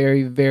do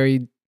very,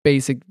 very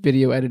basic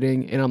video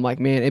editing, and I'm like,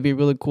 man, it'd be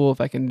really cool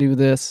if I can do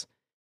this,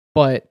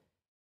 but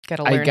I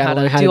gotta learn how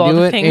to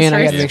do it, and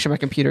I gotta make sure my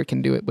computer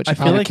can do it, which I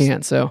probably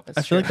can't. So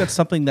I feel like that's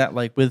something that,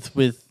 like with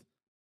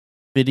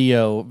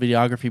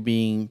videography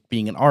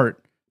being an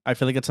art, I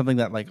feel like it's something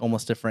that like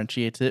almost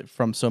differentiates it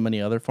from so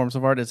many other forms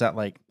of art. Is that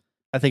like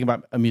I think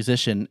about a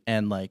musician,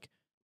 and like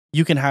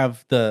you can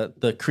have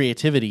the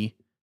creativity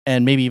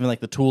and maybe even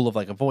like the tool of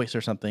like a voice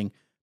or something,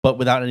 but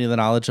without any of the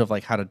knowledge of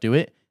like how to do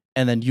it.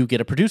 And then you get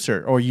a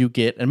producer or you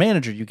get a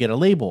manager, you get a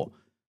label.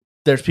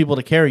 There's people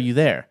to carry you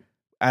there.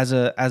 As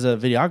a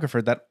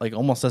videographer, that like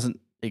almost doesn't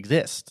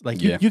exist.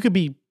 Like you could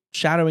be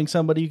shadowing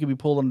somebody, you could be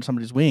pulled under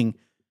somebody's wing,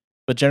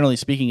 but generally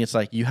speaking, it's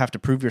like you have to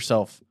prove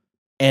yourself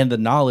and the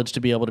knowledge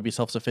to be able to be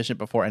self-sufficient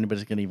before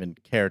anybody's going to even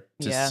care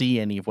to see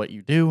any of what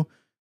you do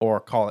or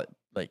call it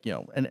like,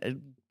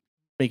 and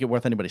make it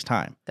worth anybody's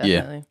time.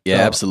 Definitely. Yeah,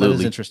 so absolutely.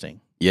 That is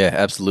interesting. Yeah,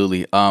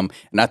 absolutely. And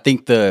I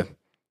think the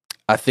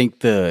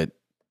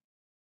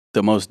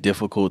most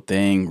difficult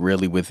thing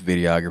really with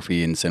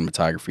videography and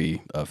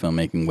cinematography,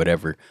 filmmaking,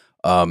 whatever,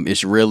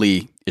 it's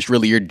really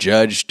you're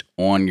judged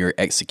on your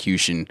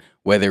execution,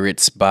 whether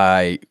it's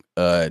by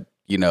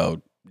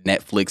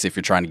Netflix if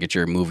you're trying to get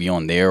your movie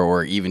on there,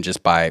 or even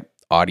just by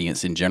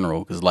audience in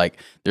general. Because like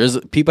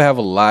people have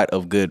a lot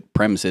of good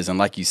premises, and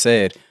like you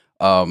said,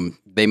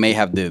 they may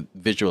have the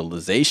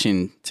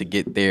visualization to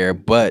get there,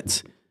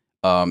 but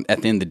at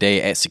the end of the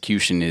day,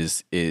 execution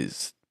is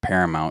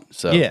paramount.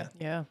 So yes,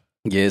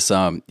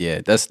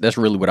 that's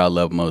really what I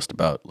love most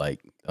about like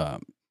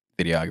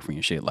videography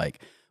and shit. Like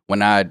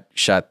when I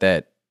shot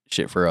that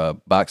shit for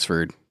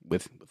Boxford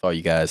with all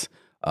you guys,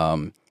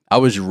 I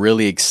was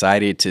really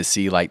excited to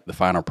see like the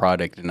final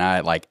product, and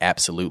I like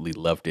absolutely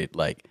loved it.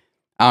 Like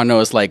I don't know,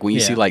 it's like when you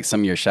see like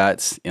some of your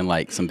shots in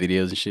like some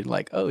videos and shit,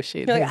 like oh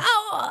shit, you're like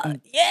oh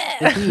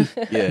yeah,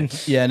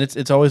 yeah, and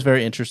it's always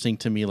very interesting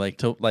to me.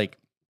 Like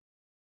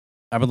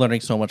I've been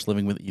learning so much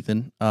living with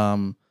Ethan.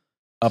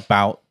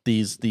 About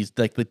these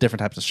like the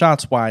different types of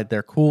shots, why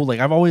they're cool. Like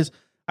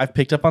I've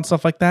picked up on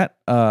stuff like that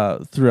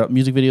throughout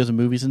music videos and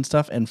movies and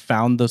stuff, and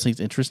found those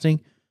things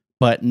interesting,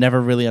 but never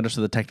really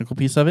understood the technical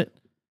piece of it.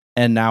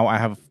 And now I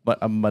have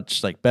a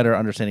much like better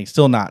understanding.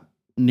 Still not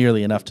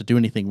nearly enough to do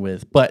anything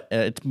with, but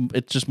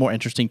it's just more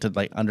interesting to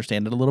like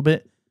understand it a little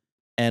bit.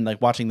 And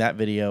like watching that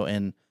video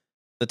and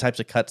the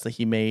types of cuts that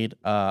he made,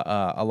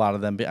 a lot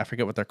of them, I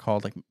forget what they're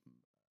called. Like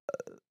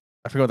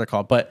I forget what they're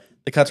called, but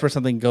the cuts where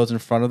something goes in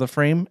front of the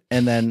frame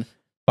and then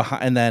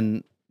behind, and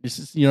then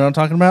you know what I'm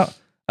talking about,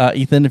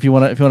 Ethan. If you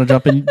want to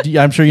jump in,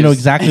 I'm sure you know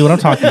exactly what I'm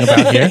talking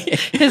about here.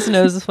 His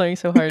nose is playing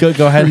so hard.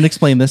 Go ahead and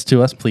explain this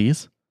to us,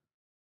 please.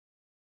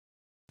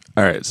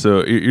 All right,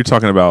 so you're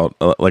talking about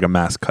like a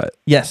mass cut.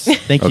 Yes,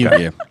 thank you.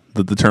 Okay.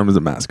 The term is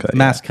a mass cut.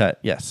 Mass cut,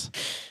 yes.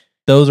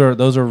 Those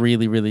are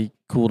really, really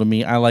cool to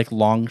me. I like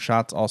long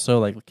shots also,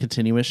 like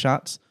continuous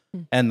shots.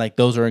 And like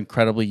those are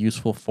incredibly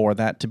useful for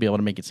that, to be able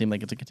to make it seem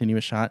like it's a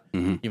continuous shot,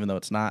 even though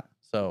it's not.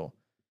 So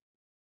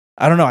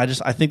I don't know.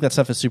 I think that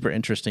stuff is super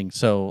interesting.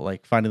 So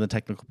like finding the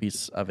technical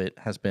piece of it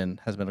has been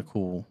a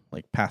cool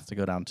like path to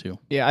go down to.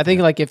 Yeah, I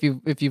think like if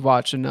you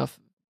watch enough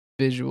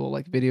visual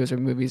like videos or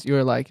movies,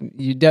 you're like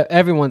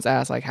everyone's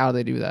asked like how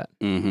they do that.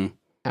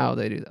 How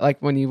they do that.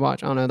 Like when you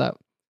watch, I don't know, that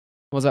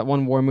was that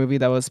one war movie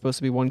that was supposed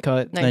to be one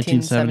cut.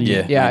 1970.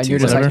 Yeah, and you're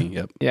just like,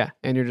 yep. yeah,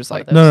 and you're just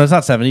like, No, it's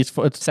not 70.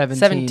 It's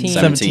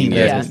 17.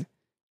 Yeah.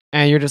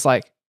 And you're just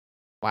like,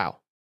 wow,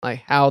 like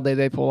how did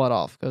they pull it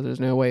off? Because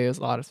there's no way it's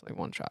a lot of like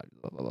one shot.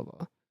 Blah blah blah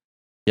blah.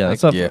 Yeah, Like,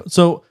 that's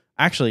So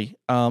actually,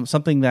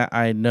 something that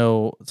I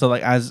know, so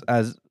like as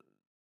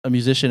a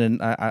musician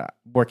and I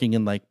working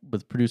in like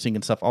with producing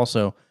and stuff,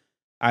 also,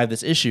 I have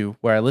this issue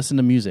where I listen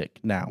to music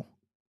now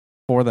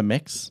for the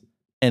mix,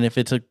 and if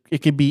it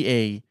could be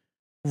a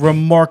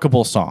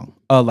remarkable song,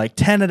 like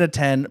 10 out of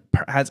 10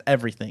 has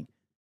everything,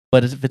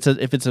 but if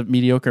it's a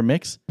mediocre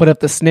mix, But if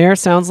the snare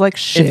sounds like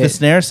shit, if the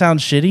snare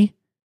sounds shitty,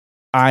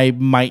 I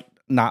might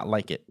not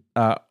like it.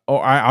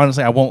 Or I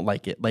honestly, I won't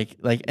like it. Like,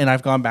 and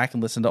I've gone back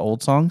and listened to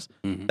old songs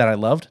that I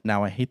loved.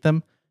 Now I hate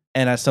them.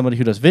 And as somebody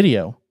who does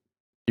video,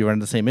 you run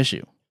into the same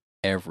issue.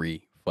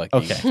 Every fucking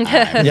Okay.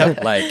 time.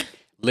 Yep. Like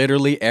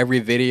literally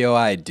every video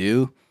I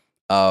do,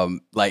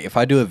 like if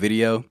I do a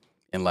video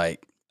and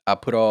like I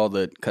put all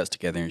the cuts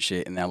together and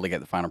shit, and then I look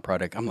at the final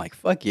product, I'm like,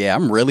 fuck yeah,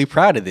 I'm really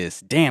proud of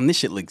this. Damn, this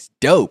shit looks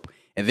dope.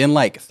 And then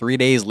like 3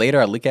 days later,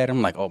 I look at it,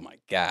 I'm like, oh my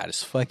God,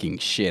 it's fucking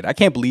shit. I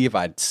can't believe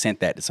I sent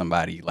that to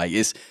somebody. Like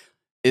it's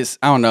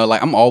I don't know,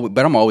 like I'm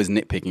always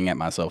nitpicking at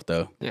myself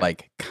though. Yeah.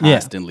 Like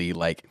constantly,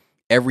 like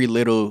every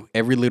little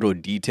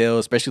detail,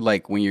 especially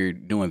like when you're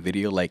doing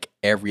video, like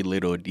every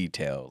little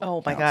detail.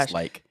 Oh my counts. gosh.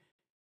 Like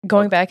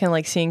Going back and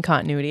like seeing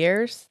continuity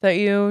errors that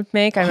you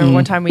make. I remember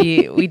one time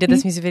we did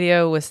this music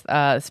video with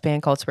this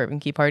band called Suburban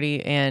Key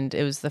Party, and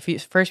it was the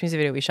first music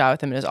video we shot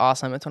with them. It was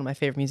awesome. It's one of my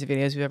favorite music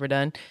videos we've ever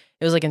done.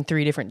 It was like in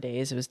 3 different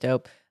days. It was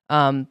dope.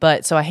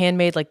 But so I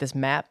handmade like this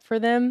map for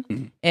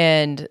them,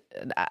 and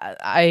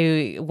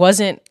I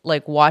wasn't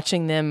like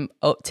watching them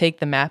take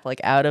the map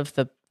like out of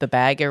the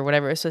bag or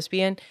whatever it was supposed to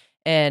be in.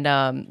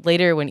 And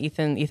later when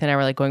Ethan and I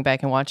were like going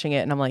back and watching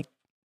it, and I'm like,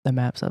 the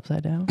map's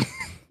upside down.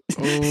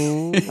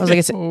 I was like,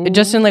 it's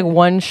just in like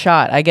one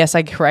shot. I guess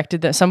I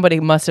corrected them. Somebody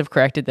must have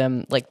corrected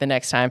them like the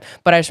next time.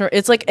 But I just remember,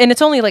 it's like, and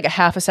it's only like a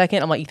half a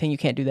second. I'm like, Ethan, you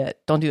can't do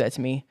that. Don't do that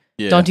to me.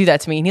 Yeah. Don't do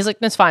that to me. And he's like,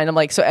 that's fine. I'm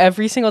like, so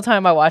every single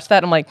time I watch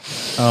that, I'm like,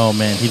 oh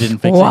man, he didn't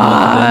fix it.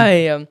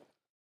 Why?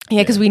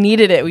 Yeah, because we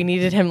needed it. We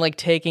needed him like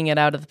taking it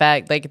out of the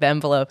bag, like the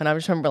envelope. And I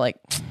just remember like,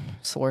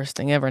 it's the worst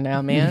thing ever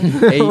now, man.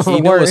 Hey,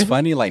 you know what's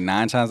funny? Like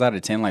 9 times out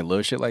of 10, like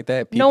little shit like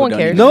that, people No one don't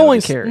cares. even no one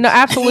notice. cares. No,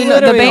 absolutely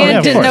not. The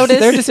band didn't notice.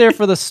 They're just there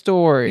for the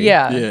story.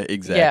 Yeah. Yeah,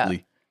 exactly.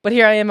 Yeah. But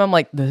here I am. I'm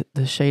like,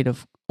 the shade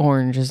of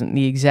orange isn't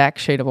the exact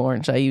shade of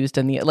orange I used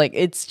in the, like,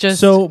 it's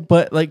just.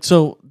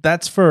 So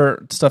that's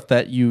for stuff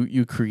that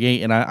you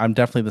create, and I'm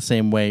definitely the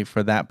same way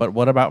for that. But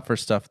what about for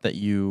stuff that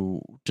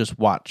you just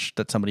watch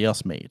that somebody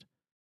else made?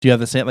 Do you have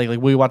the same,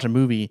 like we watch a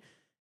movie,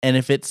 and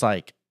if it's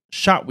like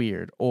shot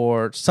weird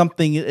or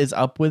something is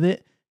up with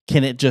it,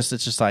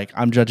 it's just like,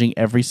 I'm judging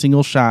every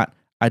single shot.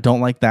 I don't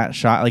like that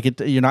shot.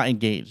 Like you're not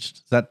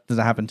engaged. Does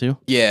that happen too?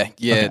 Yeah.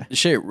 Okay.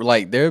 Shit,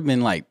 like there have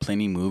been like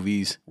plenty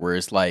movies where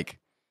it's like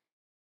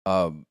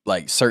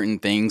certain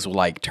things will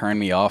like turn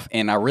me off,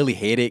 and I really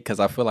hate it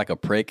because I feel like a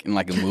prick and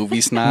like a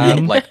movie snob.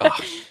 Like, oh,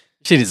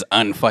 shit is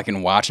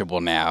unfucking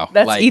watchable now.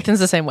 That's like,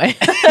 Ethan's the same way.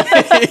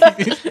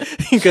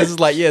 because it's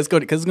like, yeah, it's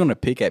gonna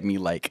pick at me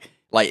like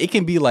it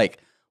can be like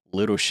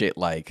little shit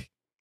like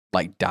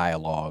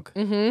dialogue,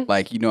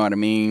 like, you know what I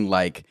mean,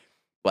 like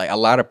a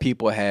lot of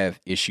people have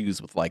issues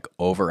with like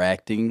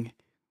overacting.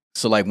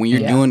 So like when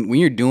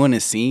you're doing a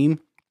scene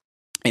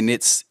and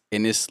it's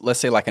let's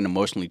say like an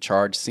emotionally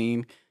charged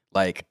scene,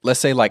 like let's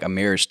say like a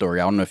Marriage Story.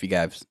 I don't know if you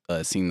guys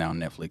seen that on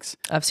Netflix.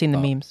 I've seen the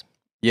memes.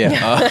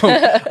 Yeah,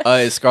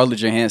 it's Scarlett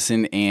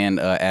Johansson and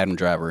Adam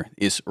Driver.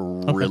 It's a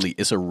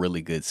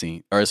really good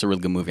scene, or it's a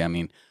really good movie. I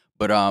mean,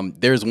 but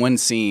there's one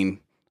scene.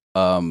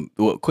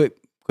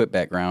 Quick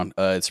background.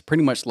 It's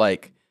pretty much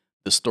like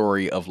the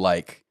story of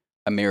like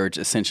a marriage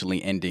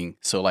essentially ending.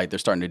 So like they're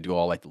starting to do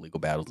all like the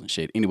legal battles and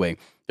shit. Anyway,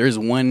 there's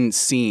one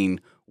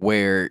scene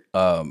where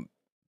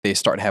they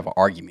start to have an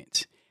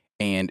argument,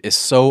 and it's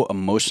so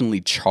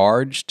emotionally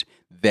charged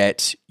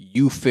that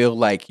you feel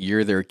like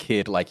you're their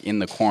kid, like in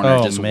the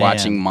corner,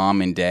 watching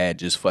mom and dad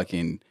just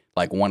fucking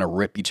like want to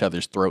rip each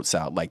other's throats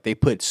out. Like they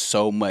put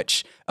so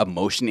much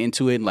emotion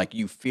into it, and like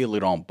you feel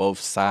it on both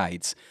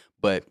sides.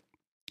 But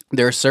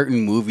there are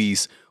certain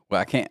movies. Well,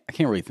 I can't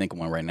really think of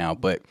one right now,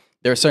 but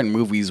there are certain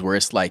movies where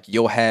it's like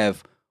you'll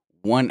have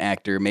one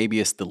actor, maybe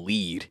it's the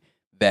lead,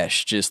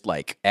 that's just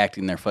like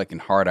acting their fucking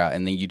heart out,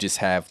 and then you just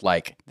have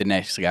like the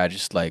next guy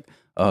just like,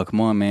 oh,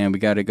 come on, man, we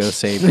got to go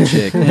save the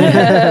chick.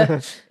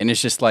 And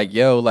it's just like,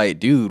 yo, like,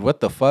 dude, what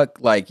the fuck?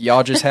 Like,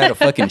 y'all just had a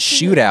fucking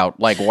shootout.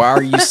 Like, why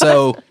are you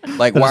so,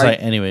 like, why?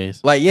 Like,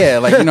 anyways. Like, yeah,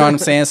 like, you know what I'm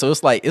saying? So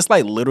it's like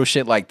little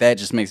shit like that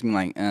just makes me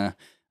like, I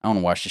don't want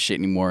to watch this shit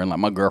anymore. And like,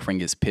 my girlfriend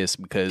gets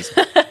pissed because,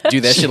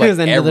 dude, that shit like was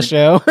into the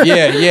show.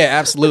 yeah,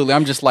 absolutely.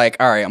 I'm just like,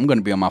 all right, I'm going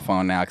to be on my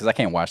phone now because I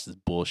can't watch this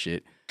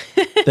bullshit.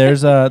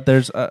 There's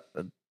a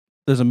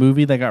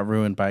movie that got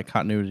ruined by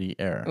continuity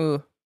error.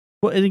 Ooh.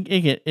 Well, it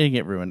didn't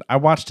get ruined. I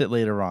watched it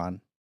later on,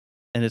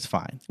 and it's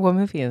fine. What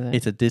movie is it?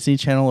 It's a Disney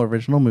Channel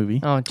original movie.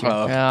 Oh, dear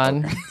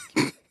God.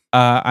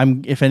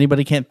 If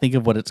anybody can't think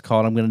of what it's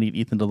called, I'm going to need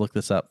Ethan to look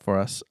this up for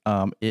us.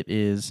 It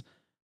is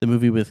the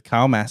movie with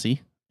Kyle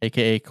Massey,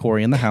 aka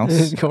Corey in the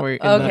House, Corey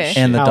in Okay.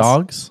 and the house.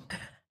 dogs.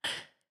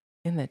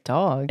 In the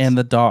dogs. And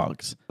the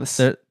dogs.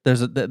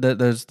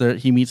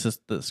 He meets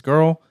this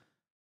girl.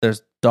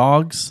 There's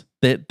dogs.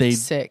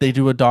 Sick. They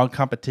do a dog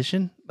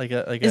competition.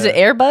 Is it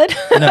Air Bud?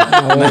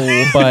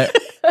 No, but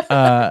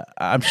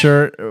I'm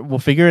sure we'll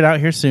figure it out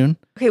here soon.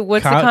 Okay,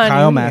 what's Kyle the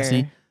continuity Massey.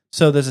 here?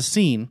 So there's a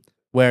scene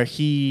where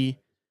he's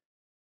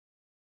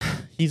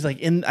like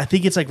in. I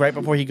think it's like right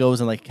before he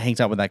goes and like hangs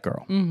out with that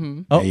girl.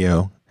 Mm-hmm. Oh. Hey,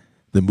 yo,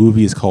 the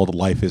movie is called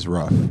Life is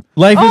Rough.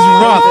 Life is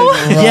rough.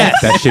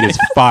 Yes. That shit is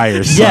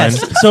fire, son.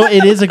 Yes. So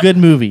it is a good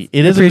movie.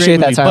 It is Appreciate a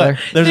great that, movie. Tyler.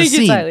 But there's a Thank you,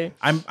 scene. Tyler.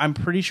 I'm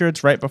pretty sure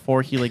it's right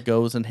before he like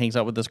goes and hangs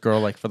out with this girl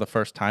like for the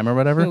first time or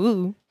whatever.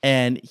 Ooh.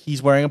 And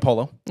he's wearing a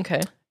polo.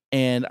 Okay.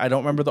 And I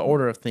don't remember the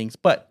order of things,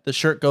 but the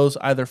shirt goes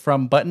either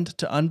from buttoned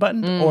to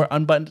unbuttoned or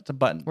unbuttoned to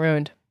buttoned.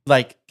 Ruined.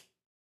 Like,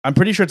 I'm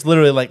pretty sure it's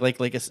literally like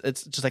it's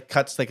just like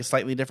cuts like a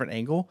slightly different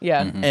angle.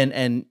 Yeah.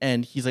 Mhm.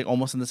 And he's like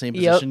almost in the same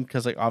Yep. position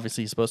because like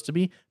obviously he's supposed to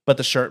be, but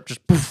the shirt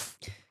just poof.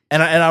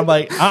 And I'm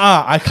like,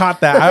 I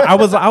caught that. I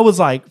was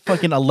like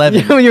fucking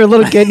 11. When you're a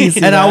little kid, you see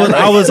And that.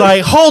 I was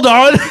like, hold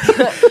on,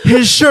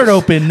 his shirt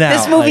open now.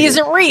 This movie Like,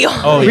 isn't real.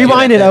 Oh, yeah.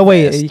 Rewind it. that Oh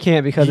wait, fast. you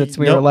can't because it's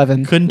we were Nope.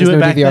 11. Couldn't do There's it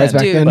no back DVRs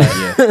then.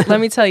 back then. Dude. Let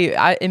me tell you,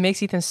 it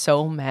makes Ethan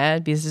so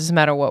mad because it doesn't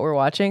matter what we're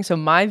watching. So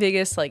my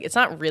biggest, like, it's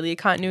not really a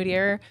continuity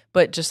error,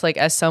 but just like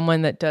as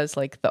someone that does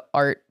like the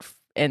art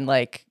and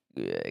like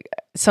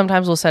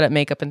sometimes we'll set up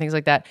makeup and things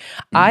like that,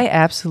 I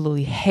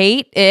absolutely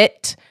hate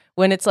it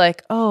when it's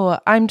like, oh,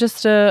 I'm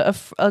just a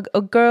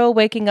girl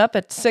waking up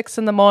at 6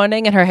 a.m.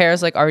 and her hair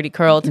is like already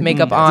curled,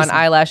 makeup on, Just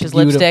eyelashes,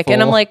 lipstick,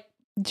 and I'm beautiful. like,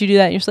 did you do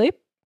that in your sleep?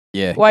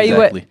 Yeah, Why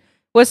exactly.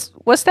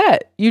 What's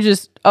that? You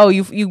just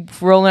you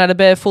rolling out of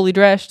bed fully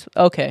dressed?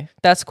 Okay,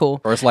 that's cool.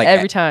 Or it's like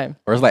Every time.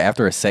 Or it's like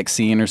after a sex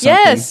scene or something.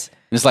 Yes.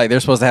 It's like they're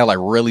supposed to have like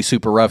really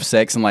super rough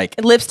sex and like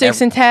Lipstick's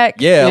intact.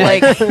 Yeah,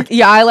 like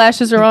your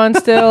eyelashes are on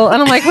still,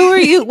 and I'm like, who are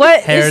you?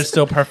 What? Hair is- is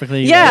still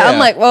perfectly. Yeah, Yeah. I'm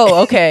like,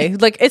 whoa, okay.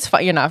 Like it's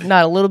fine. You're not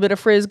a little bit of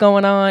frizz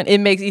going on. It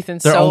makes Ethan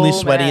They're so only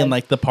sweaty mad. in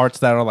like the parts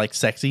that are like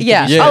sexy. to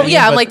Yeah. be Yeah. Oh seen,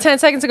 yeah. but- Like 10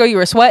 seconds ago, you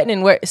were sweating,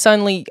 and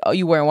suddenly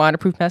you wearing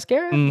waterproof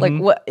mascara. Like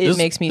what? It This-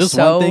 makes me this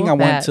so one thing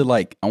mad.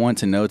 I want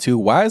to know too.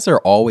 Why is there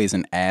always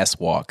an ass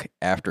walk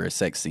after a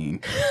sex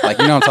scene? Like,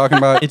 you know what I'm talking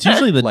about? It's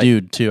usually the Like-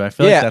 dude too. I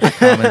feel Yeah. like that's a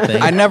common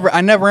thing.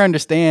 I never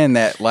understand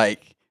that.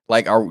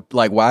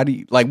 Why do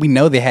you, like, we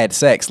know they had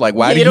sex. Like,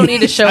 why Yeah, do you don't need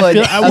to show a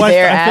bare I feel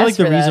ass like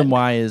the for reason that.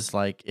 why is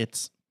like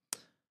it's.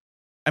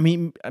 I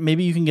mean,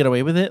 maybe you can get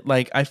away with it.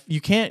 Like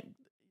you can't.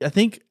 I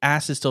think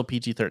ass is still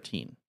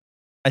PG-13.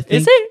 I think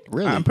Is it?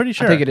 Really? I'm pretty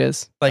sure. I think it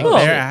is. Like Oh.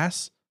 bare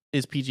ass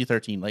is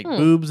PG-13. Like Hmm.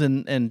 boobs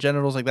and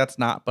genitals, like that's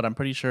not. But I'm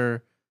pretty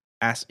sure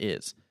ass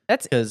is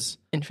That's because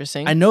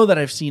interesting. I know that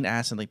I've seen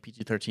ass in like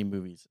PG-13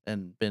 movies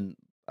and been.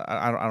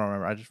 I don't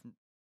remember.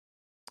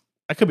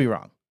 I could be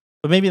wrong.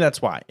 But maybe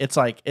that's why. It's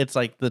like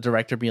the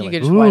director being you like,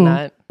 could just why "Ooh."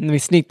 not? Let me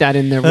sneak that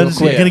in there I'm real just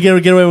quick. gonna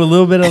get away with a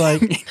little bit of like,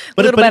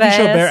 but Little if bit you of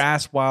show bare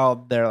ass. ass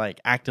while they're like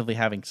actively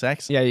having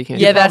sex, Yeah, you can.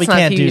 Yeah, that's probably not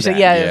can't do PG. that.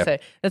 Yeah, I was Yeah. gonna say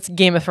that's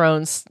Game of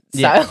Thrones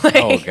Yeah. style.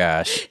 Oh Like,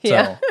 gosh.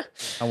 yeah.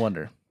 So I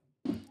wonder.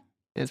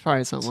 It's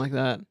probably something like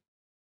that.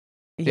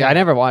 Yeah, I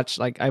never watched.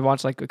 Like, I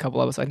watched like a couple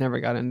episodes. I never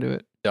got into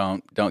it.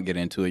 Don't get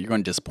into it. You're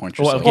going to disappoint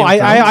Well, yourself. Game Well,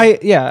 of I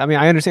yeah. I mean,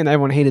 I understand that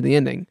everyone hated the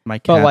ending. My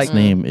But, cat's like-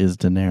 name is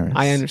Daenerys.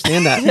 I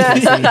understand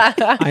that.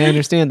 Casey. I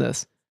understand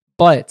this,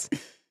 but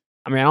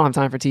I mean, I don't have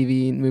time for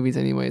TV and movies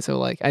anyway. So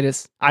like,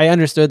 I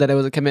understood that it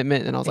was a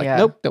commitment, and I was like, Yeah.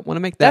 nope, don't want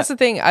to make that. That's the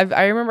thing.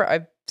 I remember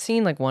I've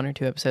seen like 1 or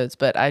 2 episodes,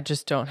 but I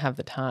just don't have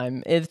the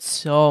time. It's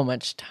so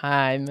much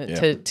time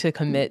Yeah. to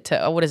commit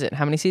to. Oh, what is it?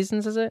 How many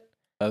seasons is it?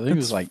 I think it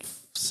was like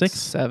 6.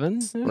 7.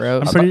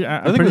 Gross. I'm pretty. I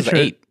I'm think it pretty was sure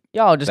 8.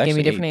 Y'all just It's gave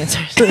me actually different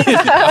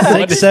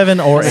answers. 6, 7,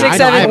 or 8. Six, I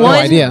seven, have no one.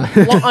 idea.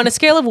 Well, on a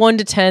scale of 1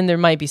 to 10, there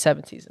might be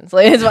 7 seasons.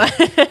 Like it's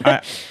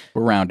fine.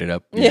 We're rounded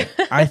up. Yeah.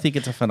 I think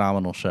it's a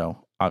phenomenal show.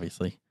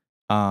 Obviously,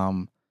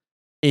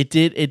 it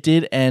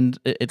did end.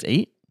 It's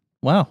 8.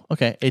 Wow.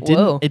 Okay.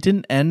 Whoa. It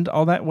didn't end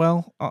all that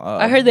well.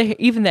 I heard that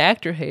even the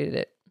actor hated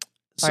it.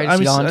 So, I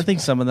just yawned. I think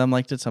some of them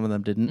liked it, some of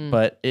them didn't.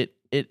 But it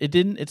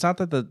didn't. It's not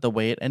that the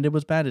way it ended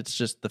was bad. It's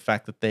just the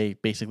fact that they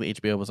basically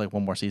HBO was like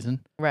one more season,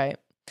 Right.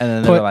 and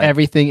then they were Put like,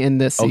 everything in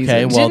this season.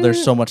 okay, well, there's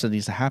Didn't- so much that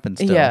needs to happen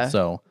still. Yeah.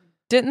 So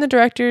Didn't the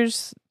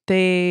directors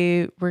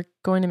they were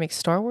going to make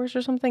Star Wars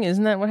or something.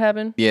 Isn't that what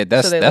happened? Yeah,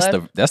 that's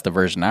the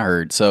version I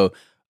heard. So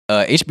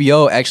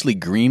HBO actually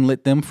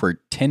greenlit them for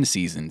 10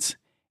 seasons.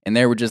 And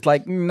they were just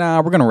like,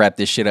 nah, we're going to wrap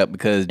this shit up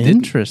because...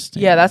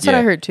 Interesting. Yeah, that's what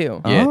I heard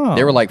too. Yeah, Oh.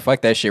 they were like,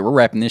 fuck that shit. We're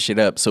wrapping this shit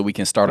up so we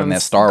can start on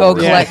that Star Go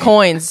Wars. collect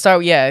coins. So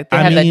yeah, they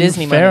had that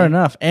Disney money. Fair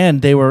enough.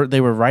 And they were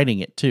writing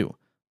it too.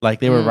 Like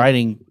they were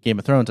writing Game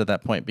of Thrones at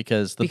that point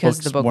because the books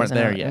the book weren't wasn't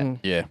there out. yet.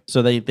 Yeah.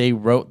 So they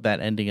wrote that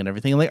ending and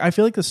everything. Like I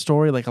feel like the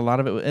story, like a lot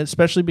of it,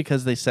 especially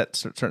because they set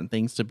certain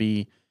things to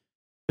be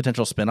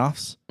potential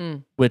spin-offs,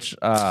 which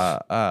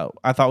I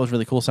thought was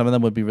really cool. Some of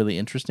them would be really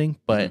interesting,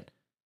 but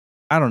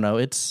I don't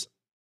know.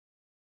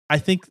 I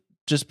think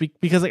just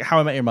because like How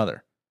I Met Your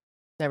Mother,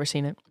 Never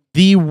seen it.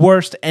 the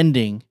worst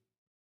ending.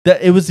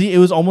 That it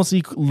was almost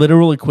the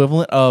literal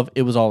equivalent of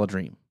It Was All a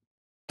Dream.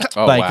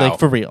 Oh, like wow. like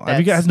for real. Have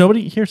you guys?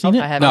 Nobody here seen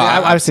it? I haven't. No,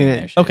 I've seen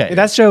it. Okay.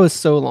 That show is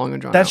so long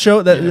and drawn That out.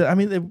 show that I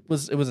mean it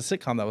was a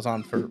sitcom that was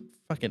on for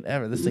fucking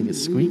ever. This thing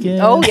is squeaking.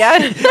 Oh yeah.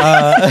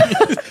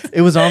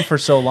 It was on for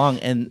so long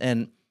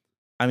and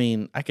I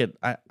mean I could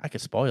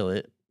spoil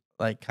it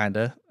like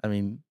kinda. I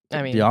mean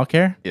do y'all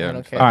care? Yeah. I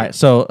don't care. All right,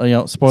 so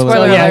spoiler Spoiler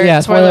alert. alert. Yeah,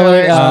 spoiler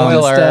alert.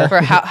 Spoiler. For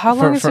how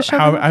long is the show?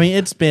 I mean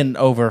it's been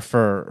over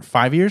for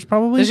 5 years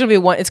probably. There's gonna be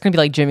one. It's gonna be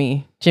like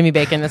Jimmy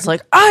Bacon. That's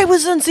like I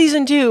was on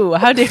season 2.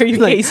 How dare you,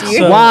 Casey?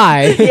 so-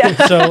 Why?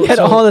 Yeah. So, Had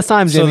all this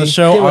time, so Jimmy. the Deal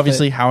show, with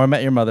obviously, it. How I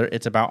Met Your Mother.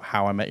 It's about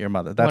How I Met Your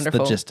Mother. That's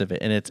Wonderful. the gist of it,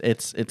 and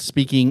it's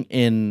speaking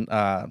in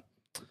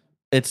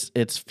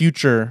it's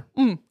future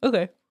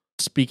Okay.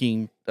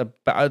 speaking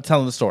about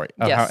telling the story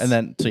of Yes. how, and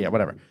then so yeah,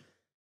 whatever.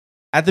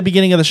 At the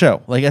beginning of the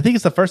show, like I think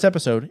it's the first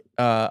episode.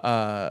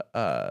 Why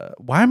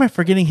am I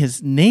forgetting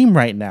his name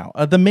right now?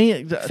 The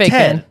main Fake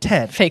fan.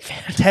 Ted. Fake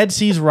fan. Ted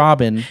sees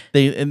Robin.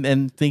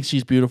 And thinks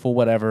she's beautiful.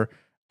 Whatever.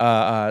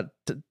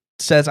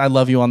 Says I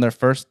love you on their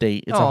first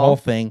date. It's a Aw. whole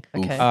thing.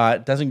 Okay.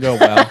 It doesn't go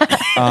well.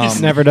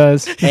 Never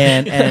does.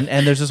 and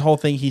there's this whole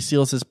thing. He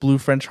steals this blue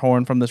French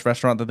horn from this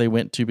restaurant that they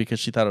went to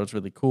because she thought it was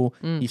really cool.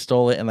 He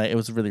stole it and like it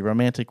was really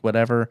romantic.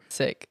 Whatever.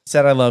 Sick.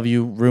 Said I love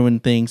you,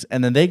 ruined things,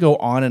 and then they go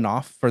on and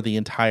off for the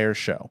entire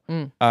show.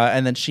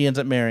 And then she ends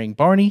up marrying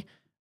Barney.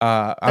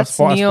 That's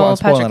I'm Neil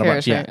spoiling Patrick a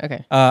bunch, Harris, yeah. right?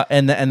 Okay.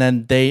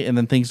 And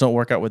then things don't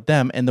work out with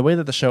them, and the way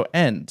that the show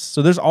ends.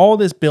 So there's all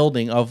this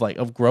building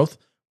of growth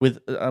with.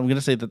 I'm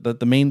gonna say that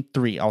the main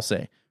three. I'll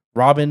say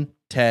Robin,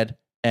 Ted,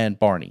 and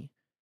Barney.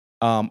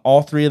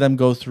 All three of them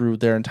go through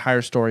their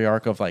entire story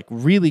arc of like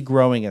really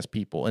growing as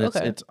people, and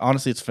Okay. it's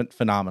honestly it's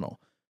phenomenal.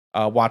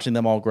 Watching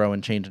them all grow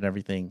and change and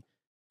everything,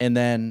 and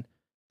then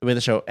the way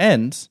the show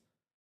ends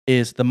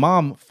is the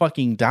mom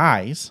fucking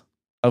dies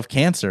of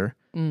cancer.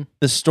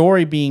 The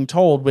story being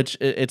told, which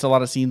it's a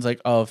lot of scenes like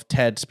of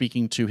Ted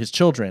speaking to his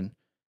children,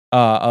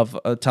 of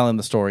telling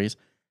the stories.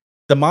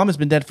 The mom has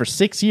been dead for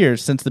 6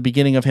 years since the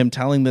beginning of him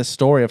telling this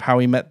story of how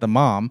he met the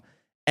mom,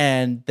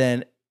 and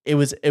then it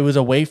was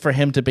a way for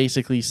him to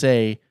basically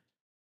say,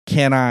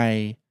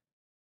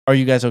 are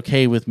you guys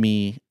okay with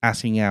me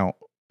asking out,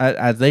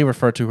 as they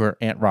refer to her,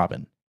 Aunt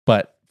Robin,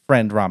 but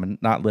friend Robin,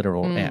 not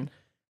literal aunt.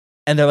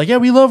 And they're like, yeah,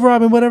 we love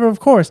Robin, whatever, of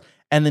course.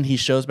 And then he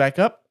shows back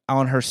up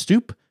on her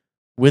stoop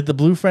with the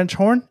blue French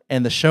horn,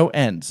 and the show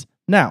ends.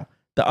 Now,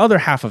 the other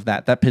half of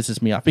that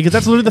pisses me off, because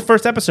that's literally the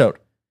first episode.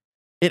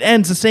 It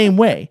ends the same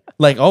way.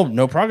 Like, oh,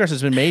 no progress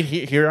has been made.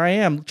 Here I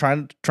am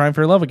trying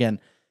for love again.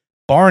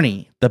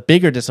 Barney, the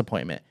bigger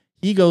disappointment.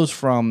 He goes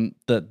from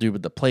the dude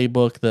with the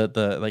playbook,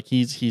 the like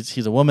he's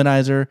a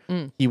womanizer.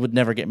 He would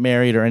never get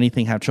married or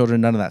anything, have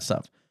children, none of that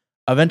stuff.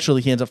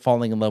 Eventually, he ends up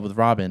falling in love with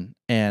Robin,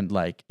 and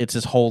like it's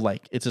his whole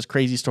it's this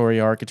crazy story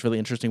arc. It's really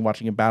interesting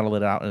watching him battle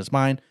it out in his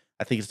mind.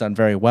 I think it's done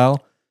very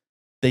well.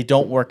 They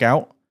don't work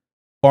out.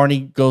 Barney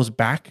goes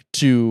back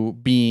to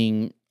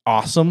being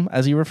awesome,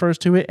 as he refers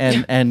to it,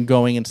 and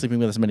going and sleeping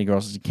with as many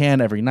girls as he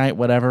can every night,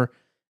 whatever,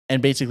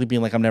 and basically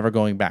being like, I'm never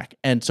going back.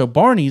 And so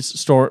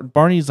Barney's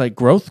like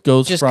growth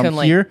goes Just from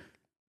here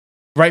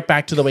right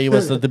back to the way it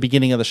was at the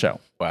beginning of the show.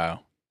 Wow.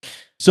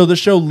 So the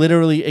show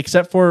literally,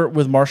 except for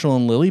with Marshall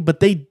and Lily, but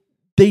they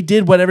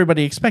did what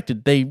everybody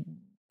expected. They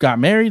got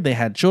married, they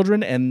had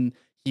children, and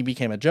he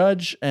became a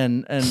judge,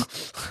 and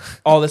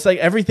all this, like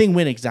everything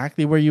went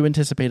exactly where you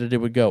anticipated it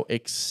would go,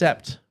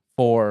 except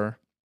for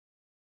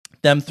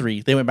them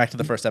three. They went back to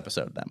the first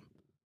episode. Them.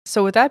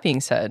 So with that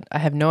being said, I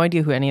have no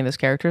idea who any of those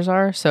characters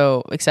are.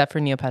 So except for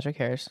Neil Patrick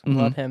Harris,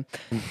 love him.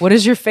 What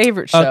is your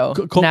favorite show?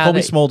 Colby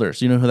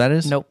Smulders. You know who that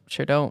is? Nope,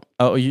 sure don't.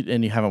 Oh,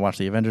 and you haven't watched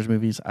the Avengers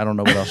movies? I don't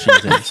know what else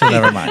she's in, so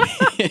never mind.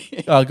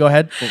 Go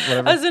ahead.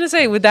 Whatever. I was gonna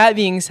say, with that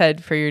being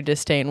said, for your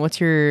disdain, what's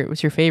your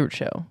favorite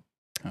show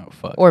Oh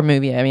fuck. or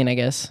movie? I mean, I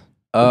guess.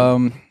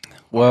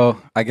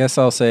 Well, I guess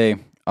I'll say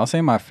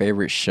my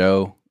favorite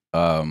show,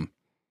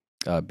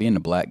 being a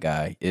black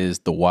guy, is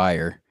The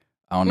Wire.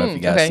 I don't know if you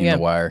guys seen The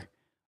Wire.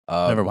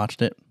 Never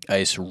watched it.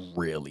 It's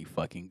really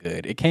fucking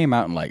good. It came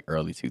out in like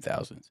early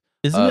 2000s.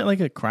 Isn't it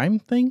like a crime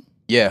thing?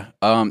 Yeah.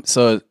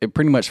 So it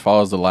pretty much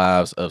follows the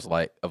lives of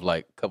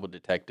a couple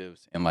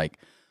detectives and like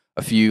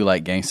a few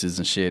like gangsters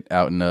and shit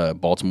out in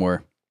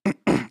Baltimore.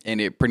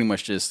 and it pretty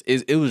much just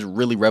it was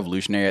really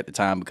revolutionary at the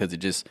time because it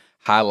just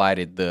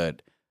highlighted the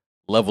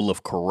level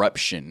of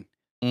corruption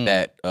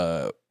that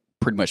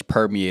pretty much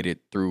permeated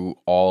through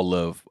all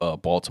of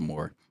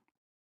Baltimore.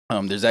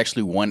 There's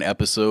actually one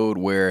episode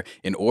where,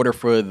 in order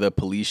for the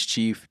police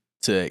chief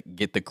to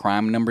get the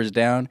crime numbers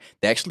down,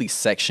 they actually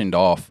sectioned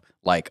off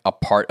like a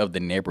part of the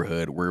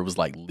neighborhood where it was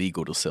like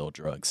legal to sell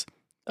drugs.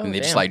 And they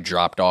just like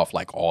dropped off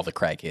like all the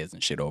crackheads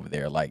and shit over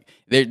there. Like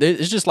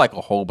it's just like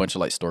a whole bunch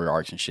of like story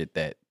arcs and shit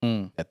that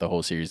the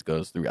whole series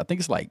goes through. I think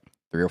it's like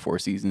 3 or 4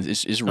 seasons.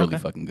 It's really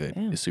fucking good.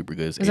 Damn. It's super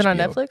good. It's Is it on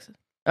HBO. Netflix?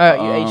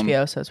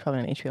 HBO, so it's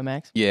probably on HBO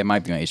Max. Yeah, it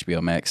might be on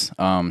HBO Max.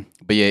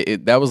 But yeah,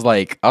 that was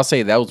like, I'll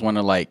say that was one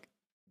of like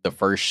the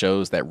first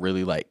shows that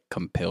really like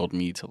compelled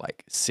me to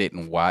like sit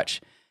and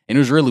watch. And it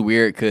was really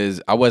weird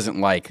because I wasn't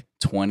like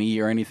 20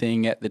 or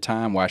anything at the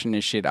time watching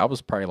this shit. I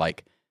was probably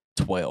like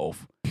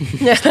 12.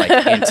 Just like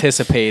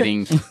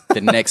anticipating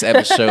the next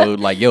episode.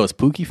 Like, yo, is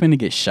Pookie finna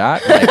get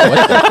shot? Like,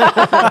 what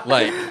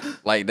the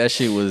like that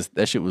shit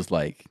was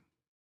like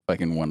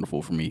fucking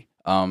wonderful for me.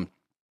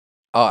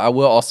 I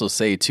will also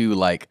say too,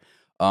 like,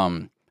 a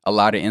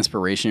lot of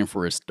inspiration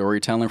for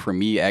storytelling for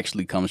me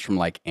actually comes from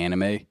like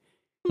anime.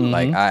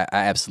 Like I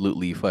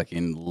absolutely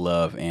fucking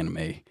love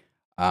anime.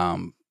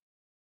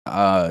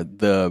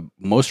 The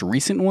most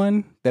recent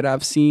one that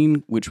I've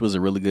seen, which was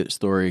a really good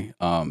story,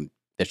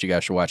 that you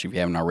guys should watch if you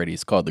haven't already,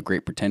 it's called The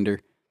Great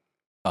Pretender.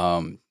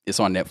 It's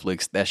on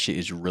Netflix. That shit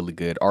is really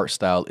good. Art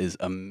style is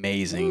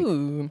amazing.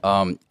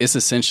 Ooh. It's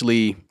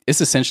essentially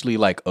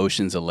like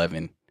Ocean's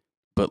 11,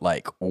 but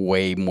like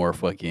way more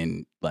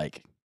fucking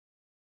like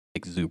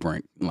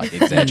exuberant, like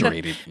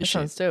exaggerated and That shit.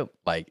 sounds dope.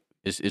 Like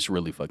it's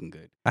really fucking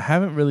good.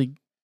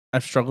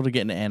 I've struggled to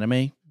get into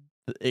anime.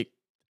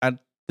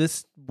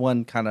 This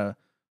one kind of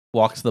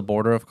walks the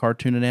border of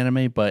cartoon and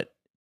anime, but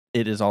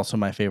it is also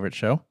my favorite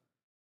show.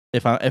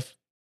 If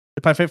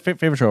my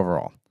favorite show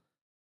overall,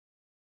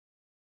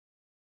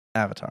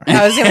 Avatar.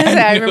 I was gonna say,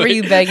 I remember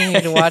you begging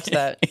me to watch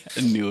that.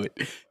 I knew it.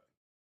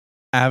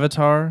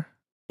 Avatar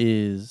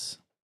is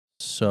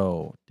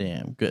so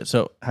damn good.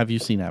 So, have you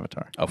seen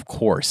Avatar? Of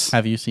course.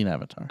 Have you seen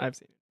Avatar? I've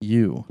seen it.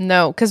 You.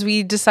 No, because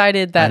we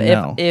decided that I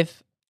know.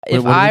 if Wait,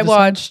 what did I we decide?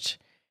 watched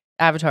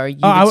Avatar, you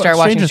Oh, would start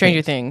watching Stranger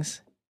Stranger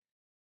Things.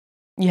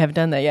 You haven't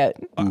done that yet.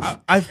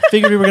 I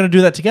figured we were going to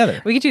do that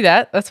together. We could do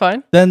that. That's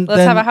fine. Then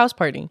Let's have a house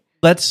party,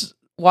 Let's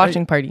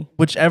watching party.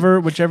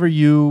 whichever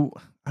you.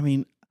 I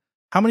mean,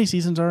 how many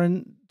seasons are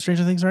in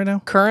Stranger Things right now?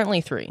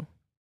 Currently 3.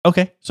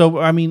 Okay, so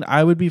I mean,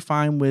 I would be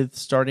fine with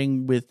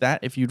starting with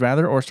that if you'd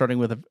rather, or starting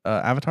with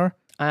Avatar.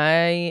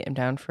 I am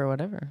down for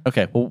whatever.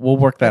 Okay, we'll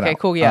work that out. Okay,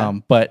 cool, yeah.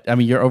 But I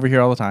mean, you're over here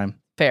all the time,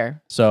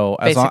 Fair. so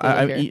as long,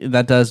 Basically over here.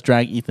 that does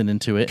drag Ethan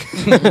into it.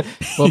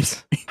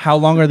 Whoops. How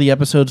long are the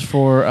episodes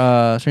for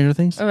Stranger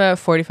Things? About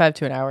 45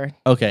 to an hour.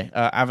 Okay,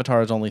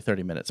 Avatar is only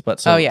 30 minutes,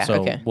 but so, Oh, yeah,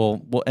 so okay.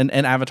 we'll and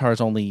Avatar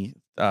is only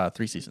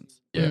 3 seasons.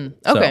 Yeah.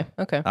 Okay.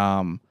 So, Okay.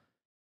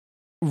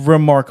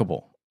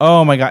 Remarkable.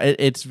 Oh my god,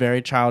 it's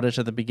very childish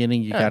at the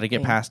beginning. You got to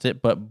get yeah. past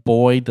it, but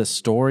boy, the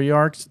story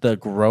arcs, the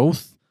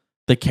growth,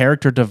 the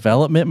character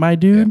development, my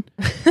dude.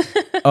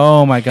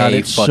 Oh my god, A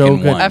it's so fucking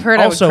good. one. I've heard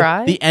I would also,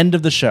 cry. the end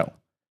of the show.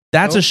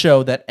 That's Oh. a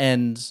show that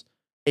ends,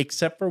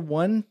 except for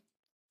one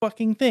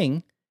fucking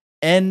thing,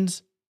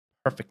 ends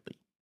perfectly.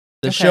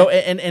 The Okay. show,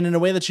 and in a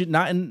way that you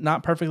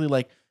not perfectly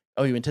like,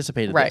 oh, you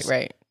anticipated Right. this.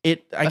 Right. I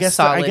A guess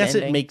solid it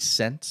ending. makes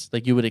sense.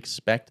 Like you would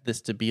expect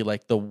this to be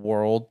like the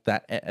world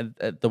that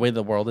the way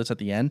the world is at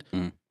the end,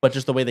 Mm. but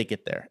just the way they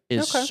get there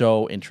is Okay.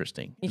 so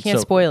interesting. You It's can't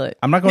so spoil it.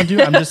 I'm not going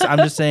to. I'm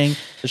just saying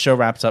the show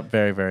wraps up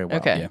very, very well.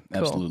 Okay. Yeah,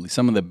 cool. absolutely.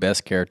 Some of the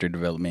best character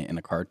development in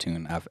a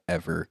cartoon I've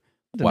ever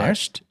Daenerys?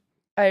 watched.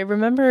 I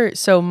remember.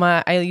 So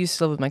I used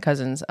to live with my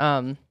cousins.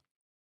 And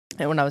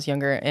when I was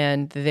younger,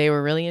 and they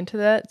were really into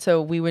that.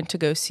 So we went to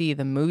go see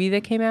the movie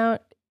that came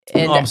out.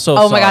 And Oh, I'm so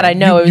my god, sorry. I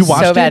know You it was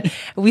watched so it? bad.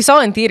 We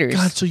saw it in theaters.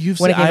 God, so you've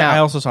when seen, it came out. I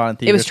also saw it in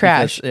theaters. was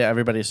trash. because, yeah,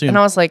 everybody assumed. And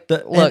I was like,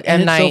 look,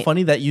 and M. it's so Night.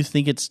 funny that you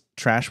think it's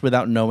trash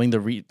without knowing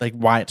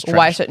why it's trash.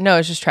 Why should, no,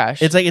 it's just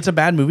trash. It's like it's a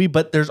bad movie,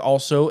 but there's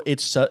also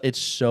it's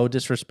so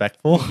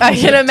disrespectful. I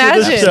can to the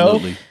imagine. show.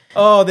 Absolutely.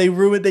 Oh, they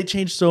ruined. They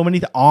changed so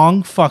many.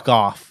 Ong, fuck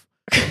off.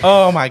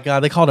 Oh my god,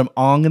 they called him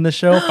Ong in the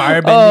show.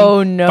 Firebending.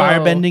 Oh, no.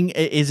 Firebending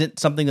isn't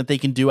something that they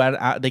can do.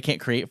 They can't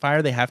create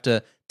fire. They have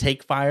to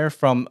take fire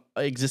from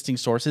existing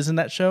sources in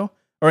that show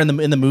or in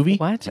the movie.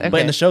 What? But in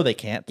Okay. the show, they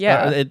can't.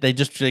 Yeah.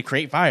 They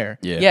create fire.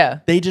 Yeah. Yeah.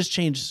 They just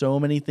changed so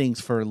many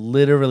things for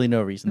literally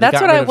no reason. That's they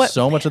got what I rid of wa-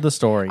 so much of the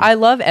story. I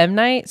love M.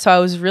 Night, so I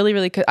was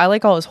really I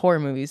like all his horror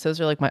movies.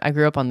 Those are like I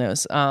grew up on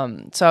those.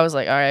 So I was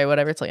like, all right,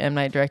 whatever. It's like M.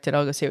 Night directed.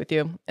 I'll go see it with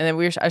you. And then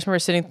I just remember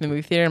sitting in the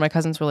movie theater, and my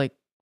cousins were like,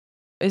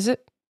 "Is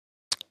it?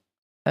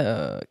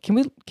 Can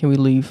we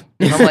leave?"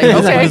 And I'm like, It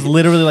okay. was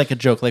literally like a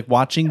joke, like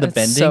watching the It's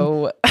bending,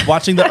 So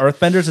watching the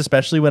Earthbenders,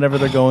 especially whenever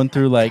they're going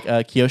through like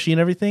Kyoshi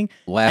and everything.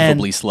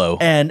 Laughably slow.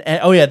 And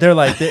oh yeah, they're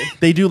like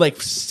they do like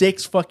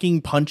 6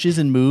 fucking punches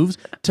and moves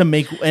to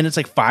make, and it's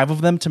like 5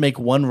 of them to make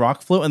one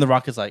rock float, and the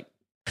rock is like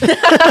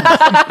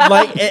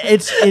Like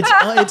it's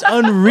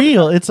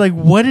unreal. It's like,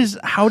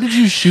 how did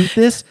you shoot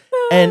this?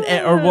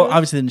 Or well,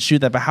 obviously they didn't shoot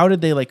that, but how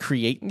did they like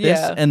create this?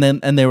 Yeah.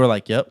 And they were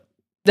like, yep,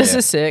 This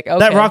is sick. Okay.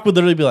 that rock would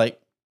literally be like,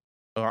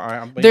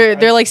 oh,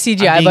 They're like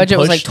CGI being budget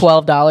was like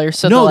pushed. $12.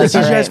 So no, they're the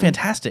like, CGI all is right.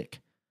 fantastic.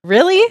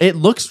 Really? It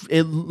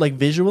like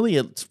visually,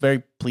 it's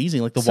very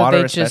pleasing. Like the So water,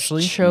 they just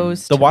especially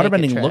chose the to water make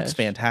it bending looks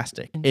trash.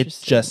 fantastic. It's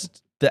Interesting.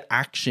 just the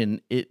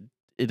action. It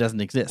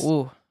doesn't exist.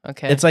 Ooh,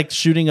 okay. It's like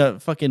shooting a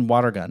fucking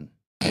water gun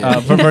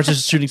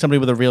versus shooting somebody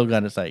with a real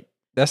gun. It's like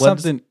That's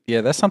What's- something. Yeah,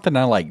 that's something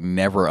I like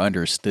never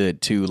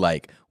understood too.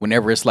 Like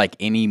whenever it's like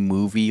any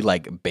movie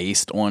like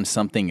based on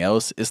something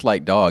else, it's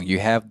like, dog, you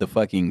have the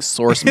fucking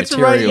source It's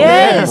material right-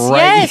 Yes, right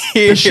yes.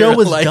 here. the show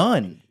was Like,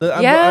 done.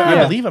 Yeah.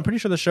 I believe. I'm pretty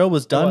sure the show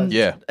was done. was.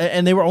 Yeah.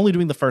 and they were only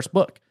doing the first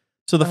book.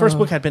 So the first Oh.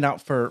 book had been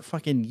out for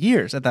fucking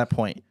years at that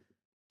point.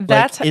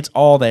 That's Like, it's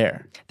all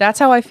there. That's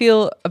how I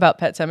feel about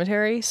Pet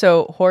Cemetery.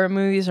 So horror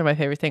movies are my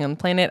favorite thing on the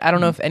planet. I don't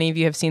know Mm-hmm. if any of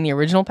you have seen the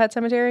original Pet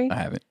Cemetery I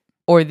haven't.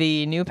 or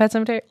the new Pet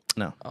Cemetery.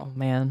 No. Oh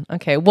man.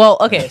 Okay. Well,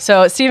 okay.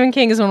 So Stephen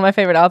King is one of my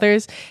favorite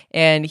authors,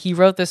 and he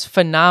wrote this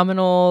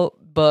phenomenal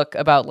book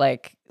about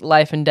like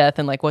life and death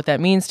and like what that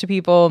means to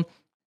people,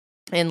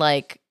 and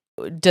like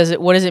what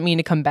does it mean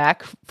to come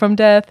back from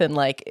death, and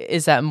like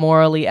is that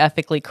morally,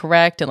 ethically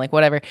correct, and like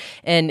whatever.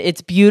 And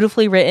it's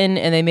beautifully written,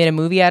 and they made a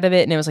movie out of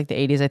it, and it was like the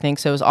 80s, I think.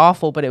 So it was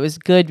awful, but it was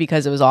good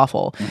because it was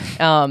awful.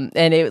 And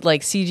it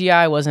like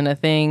CGI wasn't a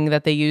thing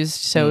that they used,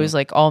 so it was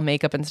like all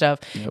makeup and stuff.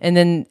 And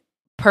then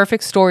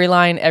perfect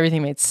storyline,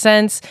 everything made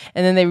sense.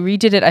 And then they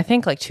redid it, I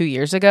think, like 2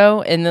 years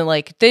ago, and then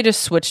like they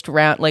just switched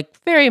around, like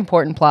very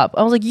important plot.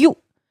 I was like, you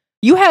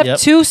have Yep.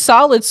 two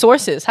solid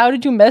sources. How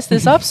did you mess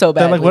this up so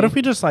They're badly? like, what if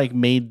we just like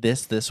made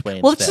this way?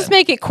 Well, let's instead? just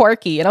make it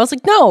quirky. And I was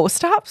like, no,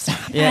 stop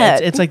Yeah,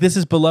 that. it's like this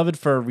is beloved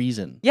for a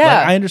reason. Yeah.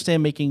 Like, I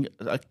understand making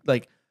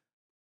like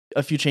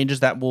a few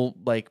changes that will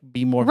like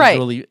be more Right.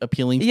 visually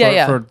appealing Yeah, for,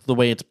 yeah. for the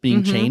way it's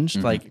being Mhm. changed,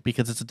 Mhm. like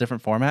because it's a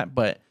different format.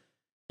 But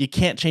you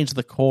can't change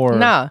the core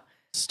Nah.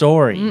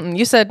 story. Mm-mm.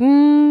 You said,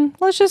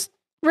 let's just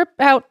rip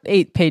out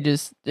 8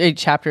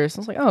 chapters.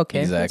 I was like, oh,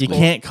 okay. Exactly. You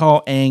can't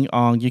call Aang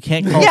Ong. You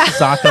can't call Yeah.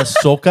 Sokka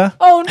Soka.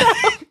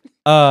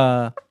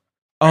 Oh,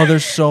 no.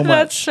 There's so much.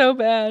 That's so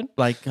bad.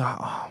 Like,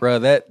 Bro,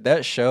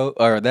 that show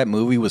or that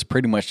movie was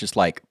pretty much just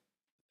like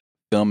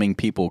filming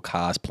people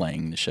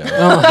cosplaying the show.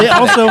 they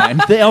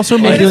also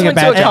They made just went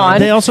to a con.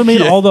 they also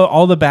made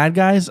all the bad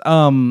guys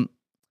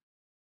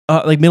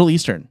like Middle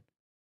Eastern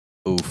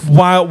Oof.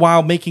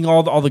 while making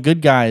all the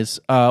good guys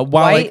while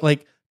White?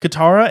 like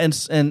Katara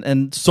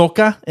and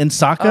Sokka and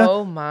Sokka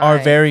Oh, my. are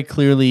very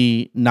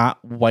clearly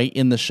not white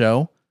in the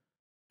show.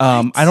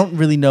 What? I don't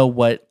really know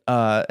what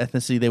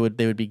ethnicity they would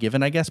be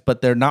given, I guess,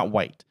 but they're not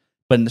white.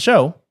 But in the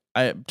show,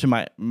 to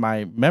my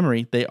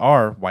memory, they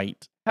are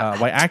white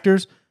white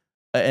actors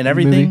and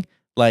everything. Movie?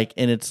 Like,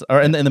 and it's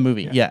or in the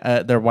movie,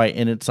 they're white,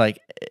 and it's like,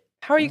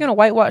 How are you going to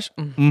whitewash?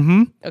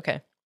 mm-hmm.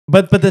 Okay.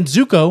 But then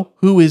Zuko,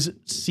 who is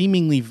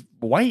seemingly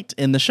white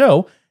in the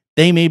show,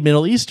 they made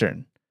Middle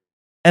Eastern.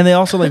 And they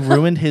also like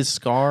ruined his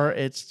scar.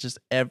 It's just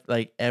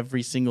like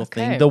every single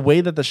Okay. thing. The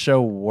way that the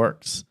show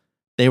works,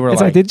 they were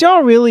It's like, like, did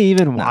y'all really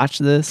even watch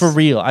this? for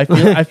real. I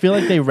feel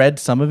like they read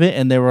some of it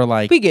and they were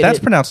like, We get that's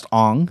it. pronounced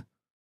Ong.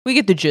 We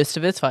get the gist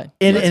of it. It's fine.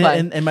 And, It's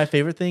fine. and my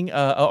favorite thing,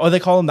 they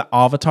call him the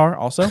Avatar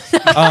also.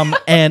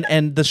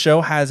 And the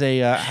show has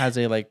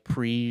a like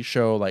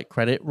pre-show like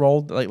credit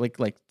roll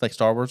like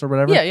Star Wars or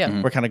whatever. Yeah, yeah.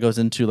 Mhm. Where it kind of goes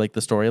into like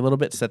the story a little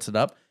bit, sets it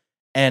up,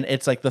 and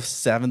it's like the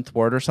 7th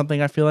word or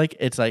something. I feel like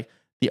it's like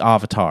the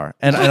Avatar,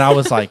 and I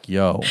was like,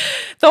 yo,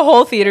 The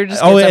whole theater just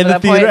gets oh, up and at the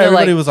that point. theater, They're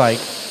everybody like, was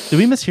like, did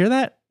we mishear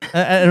that?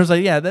 And it was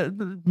like, yeah, that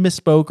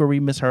misspoke or we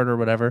misheard or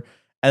whatever.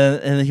 And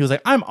then he was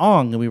like, I'm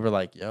Ong, and we were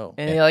like, yo,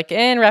 and you're like,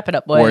 and wrap it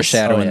up, boys.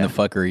 Foreshadowing Oh, yeah. the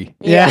fuckery.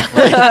 Yeah.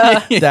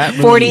 that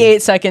movie-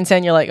 48 seconds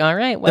in, you're like, all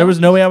right, well, There was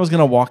no way I was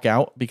gonna walk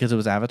out because it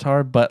was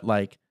Avatar, but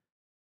like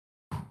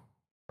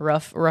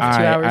rough 2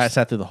 I hours.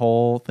 sat through the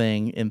whole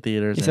thing in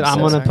theaters. He said, and I'm so-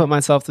 going to sorry. put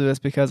myself through this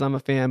because I'm a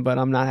fan, but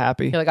I'm not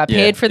happy. You're like, I Yeah,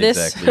 paid for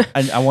this.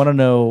 exactly. I want to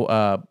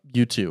know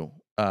you two.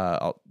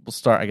 We'll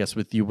start, I guess,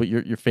 with you. What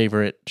your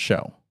favorite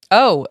show?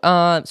 Oh,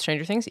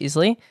 Stranger Things,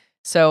 easily.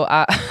 So,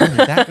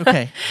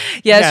 Okay.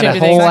 yeah, Got a Stranger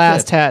whole Things.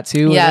 ass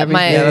tattoo. and Yeah,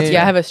 everything.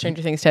 I have a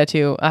Stranger Things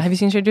tattoo. Have you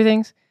seen Stranger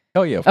Things?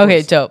 Oh yeah. Of Okay,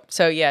 course. dope.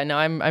 So yeah, no,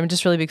 I'm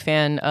just really big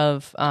fan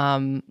of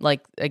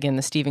like again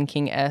the Stephen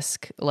King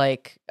esque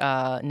like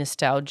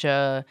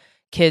nostalgia,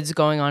 kids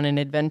going on an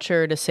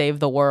adventure to save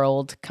the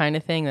world kind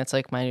of thing. It's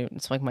like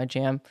my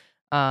jam.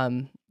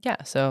 Yeah,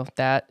 so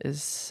that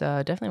is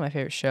definitely my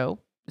favorite show.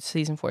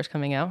 Season 4 is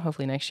coming out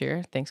hopefully next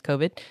year. Thanks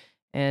COVID.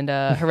 And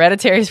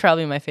Hereditary is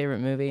probably my favorite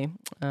movie.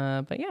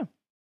 But yeah,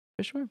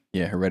 for sure.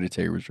 Yeah,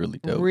 Hereditary was really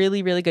dope.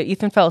 Really, really good.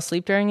 Ethan fell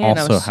asleep during it. And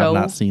I Also, was have so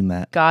not seen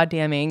that.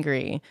 goddamn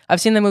angry.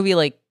 I've seen the movie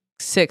like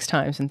 6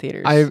 times in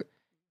theaters.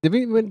 Did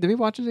we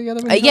watch it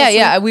together?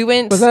 Yeah. We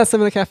went. Was that a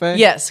Cinema Cafe?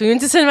 Yes, we went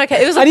to Cinema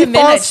Cafe. It was How like do the you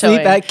fall midnight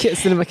asleep showing. at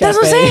Cinema Cafe? That's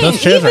what I'm saying.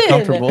 Those chairs are Even.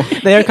 comfortable.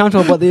 They are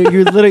comfortable, but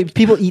you're literally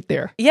people eat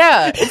there.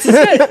 Yeah, it's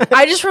good.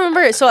 I just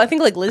remember. So I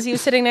think like Lizzie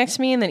was sitting next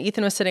to me, and then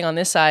Ethan was sitting on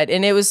this side,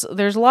 and there's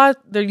a lot.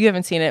 There, you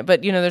haven't seen it,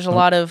 but there's a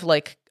lot of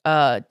like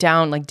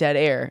down like dead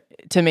air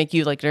to make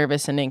you like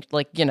nervous and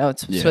like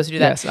it's supposed to do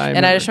that. Yes,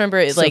 and I just remember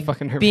it So like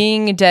fucking nervous.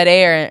 being dead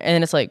air, and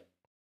then it's like.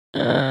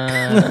 And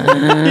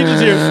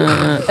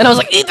I was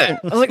like, Ethan,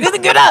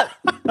 get up.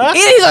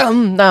 He's like,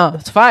 no,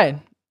 it's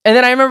fine. And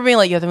then I remember being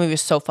like, the movie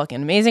is so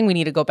fucking amazing. We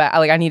need to go back.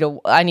 Like, I need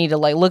to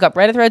like look up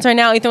Reddit threads right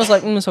now. Ethan was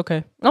like, it's okay.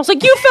 And I was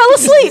like, you fell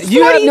asleep.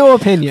 You had no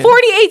opinion.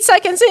 48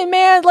 seconds in,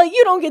 man. Like,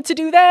 you don't get to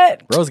do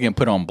that. Bro's getting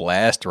put on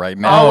blast right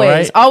now.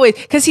 Always.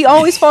 Because he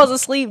always falls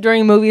asleep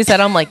during movies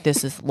that I'm like,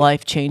 this is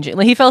life changing.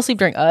 Like, he fell asleep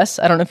during Us.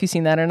 I don't know if you've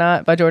seen that or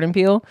not, by Jordan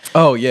Peele.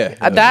 Oh, yeah.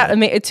 I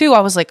mean, too, I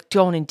was like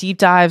going in deep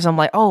dives. I'm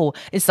like, oh,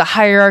 it's the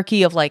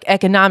hierarchy of like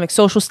economic,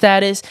 social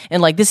status.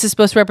 And like, this is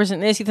supposed to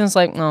represent this. Ethan's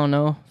like, oh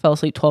no, fell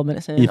asleep 12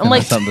 minutes in. Ethan I'm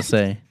like, has something to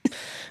say.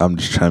 I'm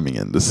just chiming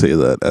in to say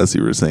that as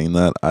you were saying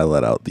that, I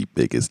let out the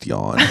biggest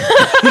yawn. see,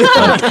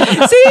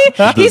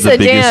 the he said,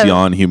 biggest damn.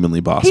 yawn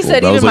humanly possible. He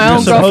said, That even was my like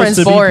own the- girlfriend's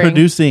supposed to boring. be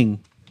producing.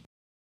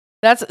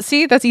 That's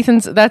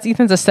Ethan's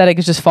aesthetic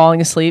is just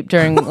falling asleep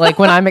during like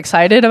when I'm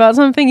excited about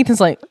something.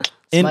 Ethan's like,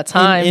 it's my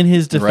time. In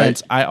his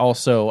defense, I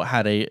also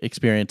had a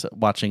experience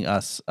watching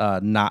Us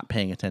not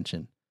paying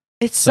attention.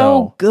 It's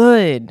so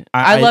good.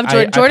 I love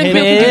Jordan. I Jordan paid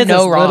Peele it- can It's do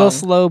no a wrong. little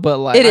slow, but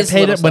like It is Paid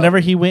little it slow. whenever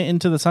he went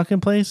into the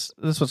sunken place.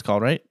 That's what's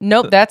called, right?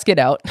 Nope, that's Get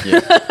Out.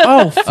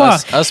 Oh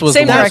fuck! Us was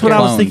Same the one That's with what I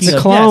was clones. thinking the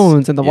of.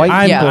 clones and the white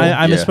I, people. I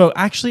Yeah. misspoke.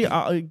 Actually,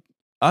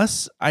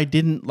 Us, I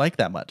didn't like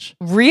that much.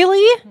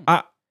 Really?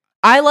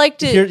 I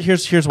liked it.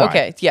 Here's why.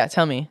 Okay, yeah,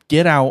 tell me.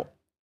 Get Out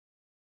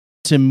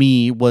to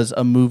me was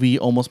a movie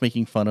almost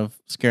making fun of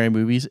scary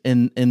movies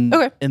in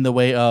the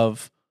way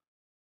of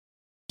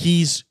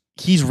he's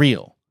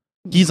real.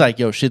 He's like,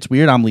 yo, shit's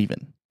weird, I'm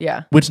leaving.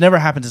 Yeah. Which never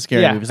happens in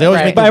scary Yeah. movies. They always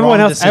Right. make But the everyone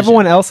wrong else, decision.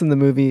 everyone else in the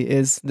movie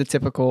is the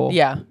typical.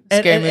 Yeah.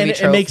 And, Scary and movie it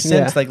trope. makes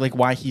sense, Yeah. like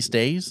why he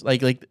stays.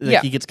 Like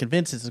Yeah. he gets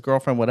convinced it's his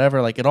girlfriend,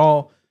 whatever. Like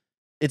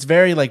it's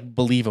very like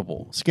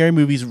believable. Scary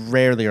movies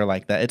rarely are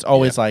like that. It's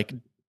always like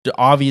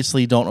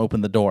obviously don't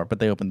open the door, but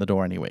they open the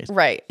door anyways.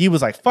 Right. He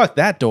was like, fuck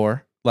that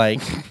door.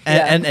 Like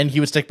Yeah. and he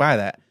would stick by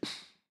that.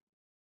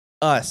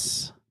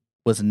 Us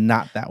was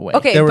not that way.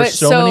 Okay, there were but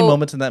so many so-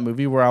 moments in that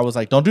movie where I was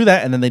like, don't do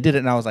that, and then they did it,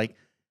 and I was like,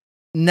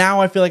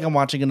 now I feel like I'm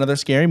watching another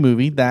scary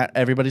movie that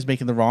everybody's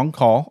making the wrong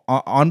call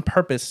on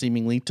purpose,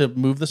 seemingly to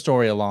move the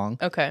story along.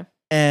 Okay.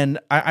 And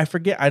I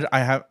forget, I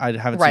haven't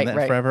Right, seen that in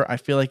right. forever. I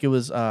feel like it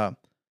was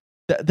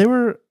they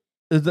were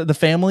the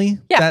family.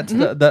 Yeah, That's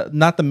the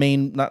not the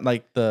main, not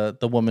like the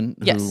woman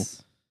who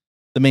Yes.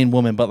 the main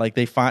woman, but like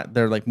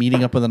they're like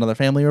meeting up with another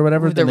family or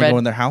whatever. The Then they red- go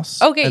in their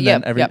house. Okay, and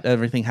yep, then yep.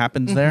 everything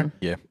happens there.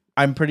 Yeah.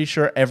 I'm pretty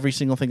sure every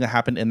single thing that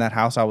happened in that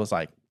house, I was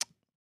like,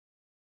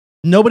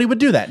 nobody would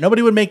do that.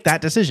 Nobody would make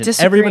that decision.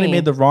 Disagree. Everybody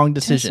made the wrong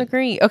decision.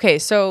 Disagree. Okay,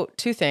 so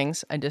two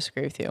things. I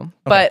disagree with you.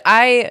 But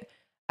I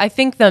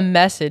think the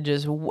message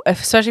is,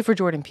 especially for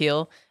Jordan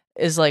Peele,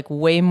 is like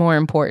way more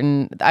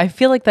important. I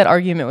feel like that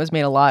argument was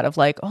made a lot of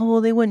like, oh,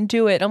 well, they wouldn't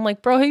do it. I'm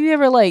like, bro, have you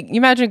ever like, you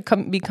imagine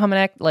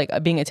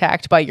being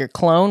attacked by your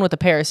clone with a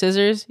pair of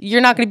scissors?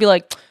 You're not going to be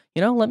like,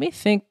 let me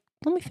think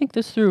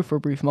this through for a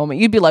brief moment.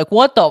 You'd be like,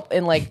 what the?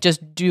 And like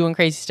just doing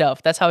crazy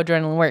stuff. That's how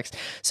adrenaline works.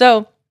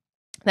 So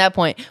that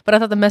point. But I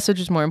thought the message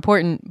was more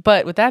important.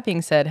 But with that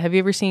being said, have you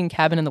ever seen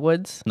Cabin in the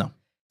Woods? No.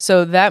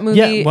 So that movie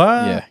Yeah,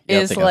 what? Yeah. I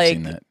is think I've like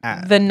seen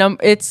that.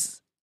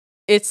 the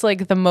it's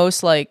like the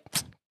most like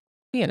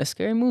be in a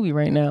scary movie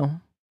right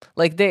now.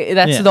 Like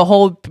that's Yeah. the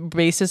whole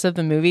basis of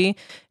the movie.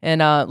 And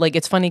like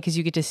it's funny because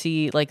you get to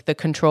see like the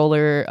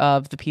controller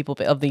of the people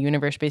of the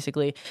universe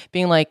basically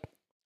being like,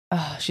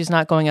 oh, she's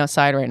not going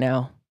outside right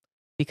now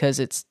because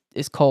it's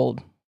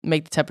cold.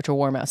 Make the temperature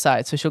warm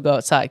outside, so she'll go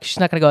outside. 'Cause she's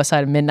not gonna go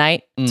outside at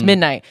midnight. It's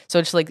midnight, so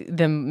it's like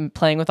them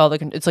playing with all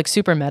the. It's like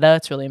super meta.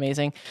 It's really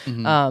amazing.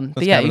 But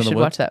That's yeah, Cabin you in the should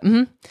Woods? watch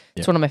that.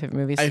 It's one of my favorite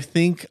movies. I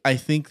think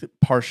that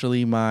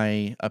partially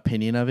my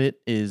opinion of it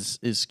is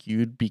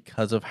skewed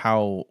because of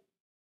how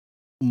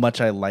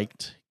much I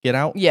liked Get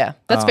Out. Yeah,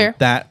 that's fair.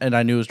 That and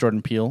I knew it was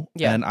Jordan Peele.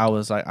 Yeah. And I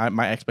was like,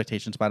 my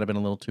expectations might have been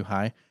a little too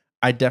high.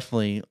 I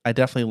definitely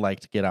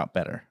liked Get Out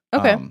better.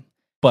 Okay.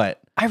 But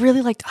I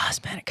really liked Us,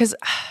 man, because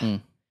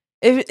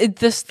it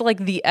just like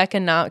the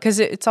economic, because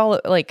it's all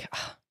like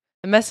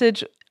the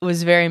message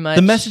was very much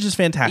the message is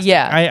fantastic.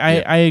 Yeah.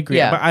 I agree.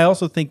 Yeah. But I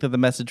also think that the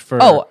message for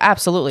Oh,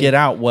 absolutely. Get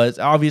Out was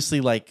obviously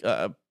like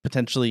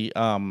potentially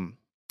not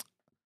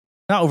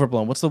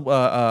overblown. What's the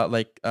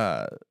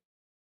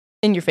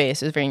In your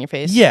face. It's very in your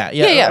face.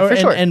 yeah, for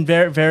sure. and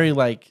very very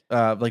like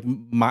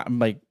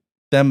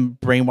them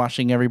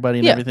brainwashing everybody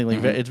and Yeah. everything.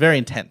 Like it's very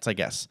intense, I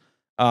guess.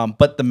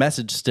 But the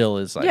message still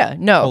is like, Yeah,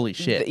 no. holy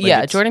shit. Like, Yeah,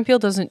 it's- Jordan Peele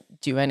doesn't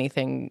do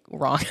anything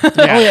wrong.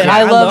 Yeah,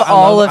 I love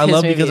all of his I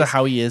love movies. because of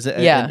how he is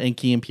Yeah. and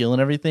Key and Peele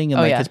and everything, and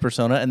Oh, like yeah. his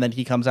persona. And then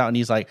he comes out and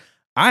he's like,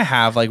 I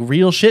have like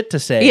real shit to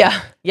say. Yeah.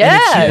 And Yeah.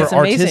 it's It's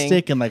super amazing.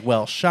 artistic and like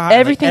well shot.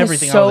 Everything and, is like,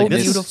 everything. I so was like, this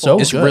is beautiful. so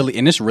It's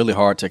good. it's really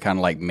hard to kind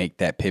of like make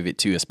that pivot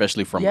too,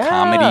 especially from Yeah.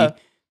 comedy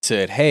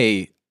to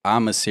hey,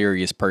 I'm a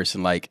serious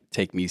person. Like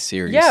take me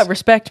serious. Yeah,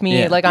 respect me.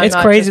 Yeah. Like I'm It's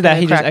not crazy just that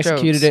gonna he just crack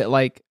executed jokes. it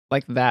like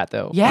that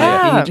though.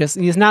 Yeah. Like,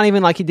 he's not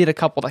even like he did a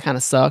couple that kind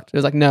of sucked. It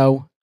was like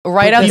no.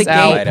 right put out the this gate.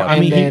 out, Right out I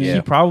mean, and he, then-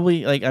 he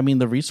probably like. I mean,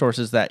 the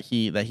resources that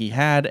he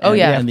had. Oh, and,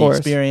 yeah. and Of the course.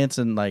 experience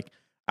and like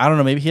I don't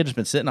know. Maybe he had just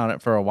been sitting on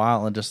it for a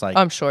while and just like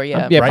I'm sure.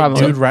 Yeah. Yeah, right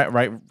probably. dude,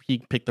 right. He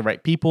picked the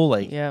right people.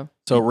 Like Yeah.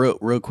 So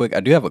real quick, I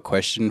do have a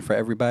question for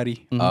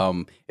everybody.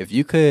 Mhm. If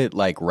you could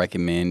like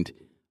recommend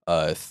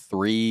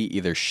 3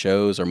 either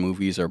shows or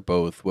movies or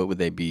both, what would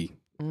they be?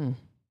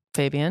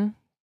 Fabian,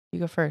 you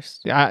go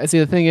first. Yeah, see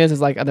the thing is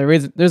like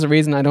there's a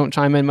reason I don't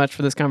chime in much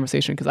for this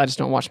conversation because I just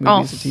don't watch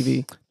movies or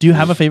TV. Do you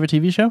have a favorite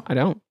TV show? I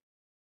don't.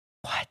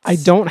 What? I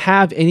don't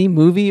have any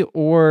movie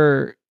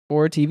or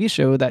TV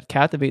show that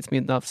captivates me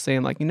enough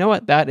saying like, you know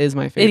what, that is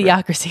my favorite.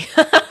 Idiocracy.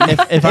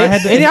 If I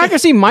had to,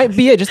 Idiocracy might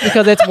be it just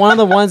because it's one of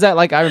the ones that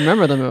like I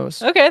remember the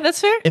most. Okay,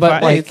 that's fair. if but, I,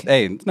 like-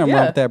 Hey, there's nothing Yeah.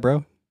 wrong with that,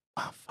 bro.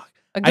 oh, fuck.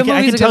 A I good can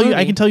movie's a tell good you. I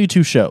movie. can tell you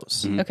 2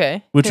 shows, Mhm.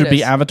 Okay. which Hit would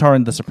be us. Avatar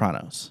and The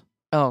Sopranos.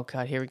 Oh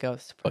God, here we go.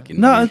 Fucking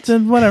No, weird. it's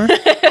whatever.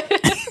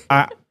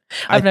 I,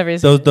 I've never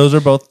seen it. those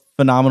are both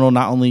phenomenal,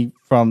 not only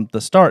from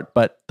the start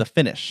but the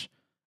finish.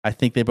 I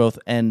think they both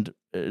end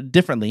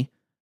differently.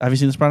 Have you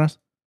seen The Sopranos?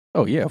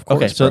 Oh yeah, of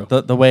Okay, so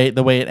the way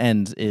it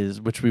ends is,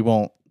 which we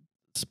won't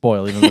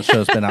spoil, even though the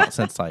show's been out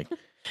since like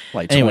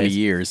 20 anyways.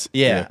 years.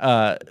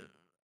 yeah.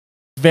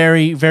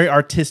 Very very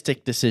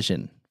artistic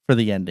decision for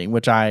the ending,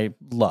 which I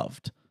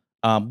loved.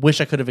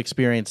 Wish I could have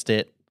experienced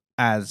it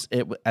as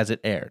it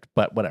aired,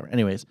 but whatever.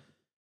 Anyways,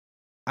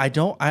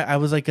 I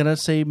was like gonna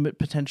say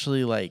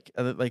potentially like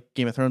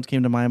Game of Thrones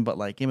came to mind, but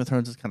like Game of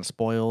Thrones is kind of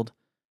spoiled.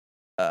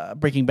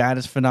 Breaking Bad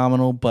is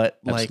phenomenal, but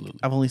like Absolutely.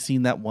 I've only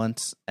seen that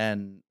once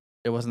and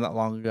it wasn't that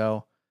long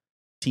ago.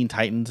 Teen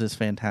Titans is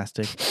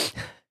fantastic.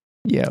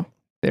 yeah.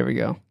 There we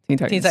go. Teen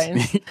Titans. Teen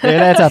Titans.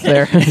 Yeah, that's up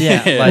there.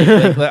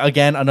 Yeah, like,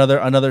 again,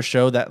 another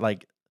show that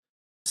like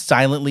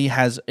silently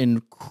has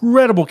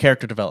incredible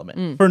character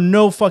development for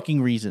no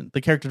fucking reason.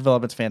 The character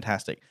development's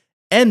fantastic.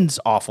 Ends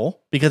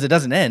awful because it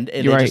doesn't end.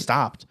 It You're right. just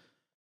stopped.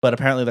 But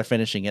apparently they're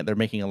finishing it. They're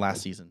making a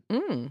last season.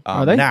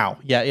 Are they? Now?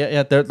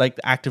 Yeah. They're like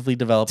actively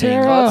developing.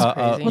 Tara, that's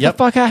crazy. what Yep. the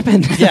fuck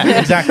happened? Yeah,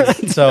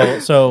 exactly.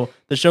 So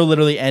the show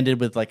literally ended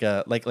with like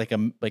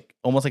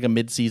almost like a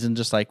mid-season,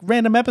 just like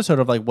random episode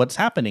of like what's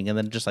happening, and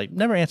then just like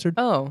never answered.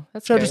 Oh,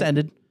 that's Show great. just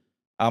ended.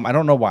 I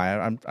don't know why.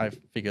 I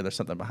figure there's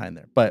something behind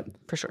there, but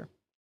For sure.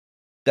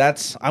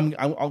 that's I'm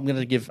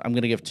gonna give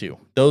 2.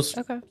 Those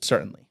Okay.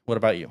 certainly. What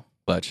about you?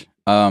 Clutch.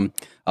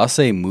 I'll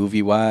say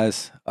movie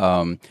wise.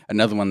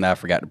 Another one that I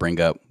forgot to bring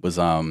up was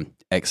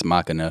Ex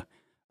Machina.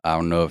 I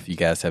don't know if you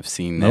guys have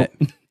seen Nope.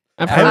 that.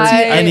 I've I haven't seen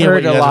any of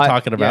heard what you a guys are lot.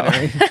 talking about.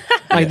 Yeah.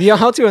 Like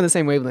y'all two are on the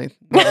same wavelength.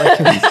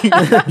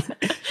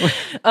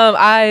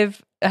 I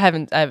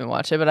haven't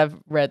watched it, but I've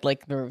read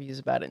like the reviews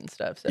about it and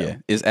stuff. So Yeah,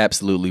 it's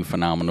absolutely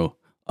phenomenal.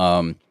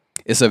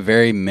 It's a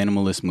very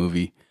minimalist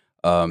movie.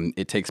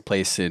 It takes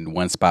place in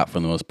one spot for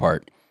the most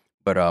part.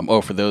 But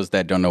for those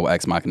that don't know what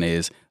Ex Machina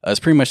is, it's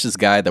pretty much this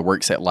guy that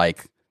works at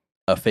like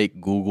a fake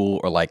Google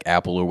or like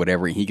Apple or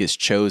whatever, and he gets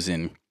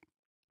chosen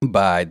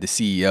by the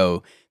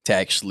CEO to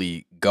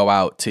actually go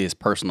out to his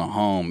personal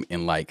home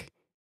and like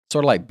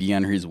sort of like be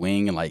under his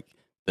wing, and like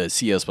the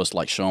CEO is supposed to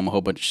like show him a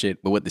whole bunch of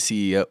shit. But what the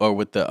CEO or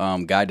what the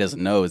guy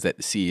doesn't know is that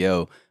the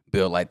CEO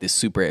built like this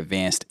super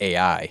advanced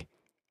AI,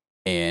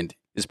 and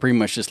it's pretty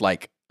much just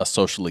like a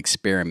social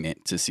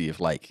experiment to see if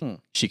like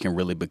she can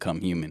really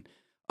become human.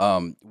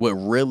 What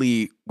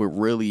really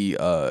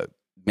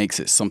makes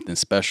it something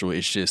special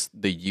is just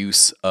the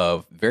use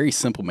of very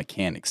simple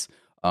mechanics.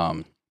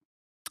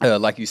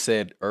 Like you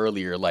said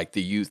earlier, like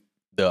the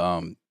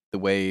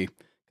way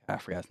I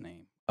forgot his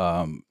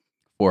name.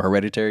 For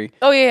Hereditary.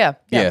 Oh yeah.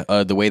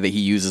 The way that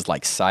he uses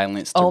like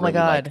silence. To Oh my really,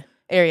 God.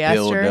 like, Ari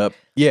build Aster. up.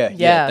 Yeah.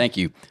 Yeah. Thank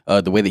you.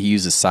 The way that he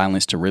uses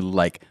silence to really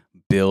like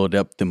build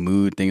up the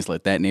mood, things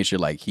like that nature.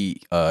 Like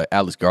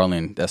Alex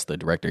Garland, that's the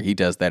director. He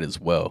does that as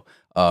well.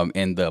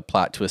 And the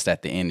plot twist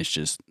at the end is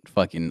just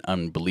fucking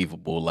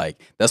unbelievable.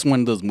 Like that's one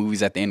of those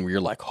movies at the end where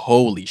you're like,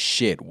 holy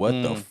shit, what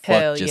the Hell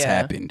fuck just yeah.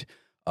 happened?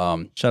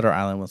 Shutter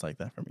Island was like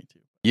that for me too.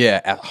 Yeah,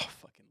 I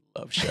fucking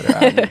love Shutter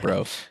Island,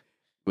 bro.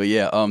 But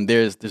yeah,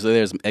 there's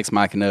Ex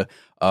Machina.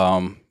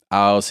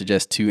 I'll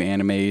suggest 2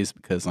 animes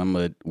because I'm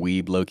a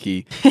weeb low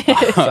key.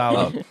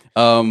 Solid.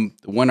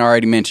 One I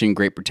already mentioned,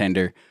 Great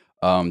Pretender.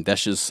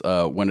 That's just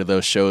one of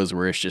those shows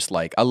where it's just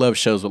like I love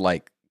shows with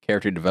like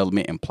character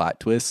development and plot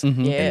twists, Yeah.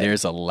 and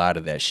there's a lot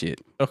of that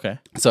shit. Okay.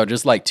 So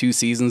just like 2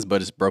 seasons,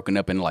 but it's broken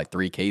up into like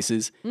 3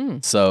 cases.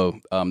 So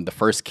the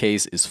first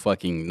case is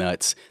fucking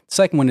nuts. The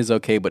second one is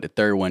okay, but the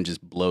third one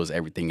just blows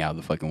everything out of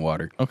the fucking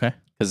water. Okay.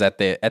 Because at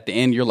the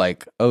end, you're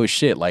like, oh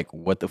shit, like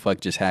what the fuck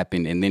just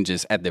happened? And then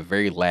just at the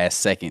very last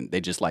second, they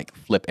just like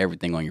flip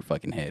everything on your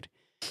fucking head.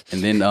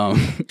 And then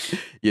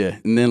yeah,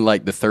 and then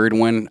like the third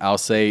one I'll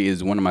say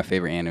is one of my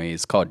favorite animes.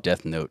 It's called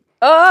Death Note.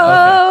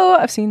 Oh,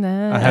 I've seen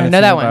that. I I haven't know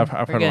seen that it, one. but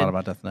I've We're heard a lot good.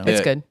 about Death Note. It's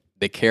Yeah. good.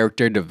 The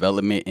character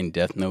development in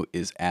Death Note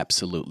is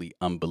absolutely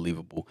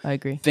unbelievable. I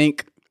agree.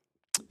 Think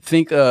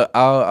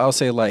I'll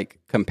say like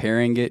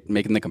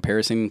making the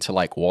comparison to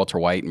like Walter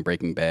White in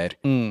Breaking Bad,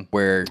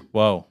 where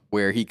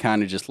he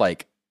kind of just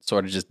like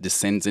sort of just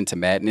descends into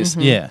madness.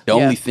 Yeah. The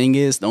only thing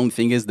is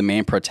the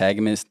main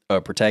protagonist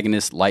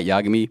Light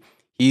Yagami,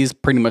 he's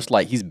pretty much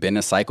like he's been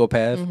a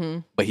psychopath,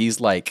 but he's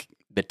like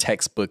the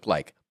textbook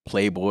like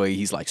playboy.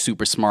 He's like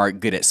super smart,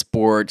 good at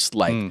sports,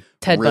 like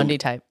Ted Bundy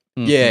type.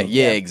 Yeah,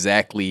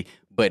 exactly.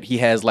 But he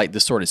has like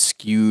this sort of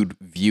skewed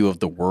view of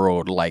the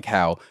world, like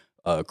how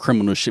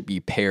criminals should be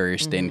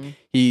perished. And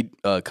he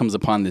comes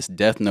upon this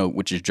Death Note,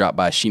 which is dropped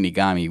by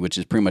Shinigami, which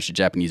is pretty much a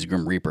Japanese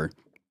Grim Reaper.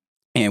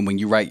 And when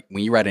you write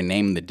a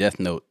name in the Death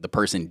Note, the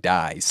person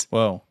dies.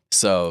 Whoa.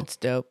 So It's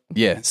dope.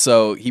 yeah,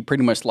 so he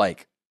pretty much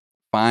like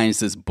finds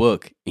this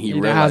book and he He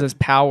now realizes, has his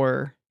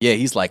power. yeah,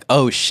 he's like,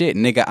 oh shit,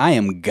 nigga, I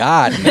am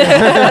God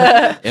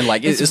now. And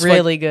like It's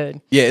really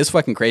good. yeah, it's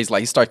fucking crazy.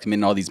 Like he starts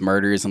committing all these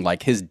murders, and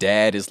like his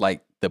dad is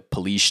like the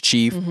police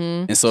chief,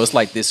 and so it's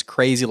like this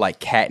crazy like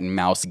cat and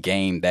mouse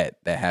game that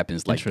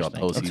happens like throughout the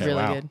whole Interesting. It's season.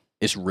 really wow.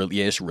 good.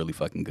 It's really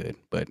fucking good.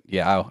 But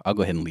yeah, I'll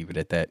go ahead and leave it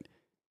at that.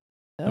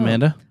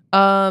 Amanda?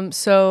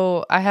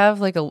 So I have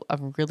like a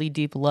really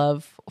deep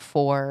love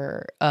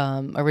for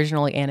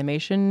original like,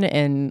 animation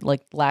and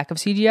like lack of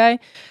CGI.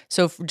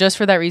 So just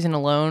for that reason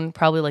alone,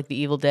 probably like The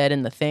Evil Dead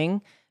and The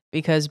Thing,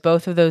 because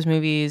both of those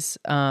movies,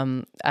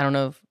 I don't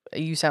know if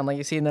you sound like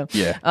you've seen them.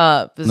 Yeah,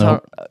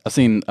 No. I've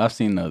seen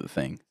the other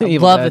thing.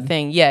 Evil love Dead. The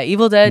Thing. Yeah,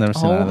 Evil Dead. Never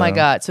seen Oh either my of them.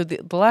 god! So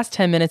the last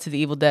 10 minutes of The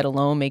Evil Dead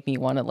alone make me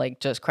want to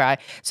like just cry.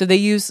 So they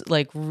use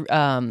like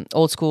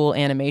old school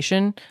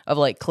animation of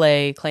like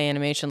clay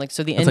animation. Like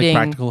so the It's ending.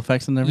 like practical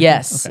effects and everything?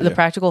 Yes, Okay. the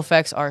practical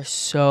effects are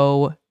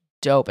so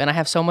dope, and I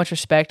have so much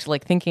respect.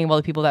 Like thinking of all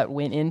the people that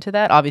went into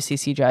that. Obviously,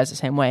 CGI is the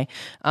same way,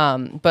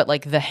 but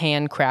like the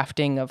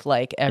handcrafting of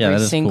like every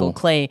that is single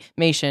cool.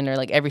 claymation or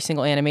like every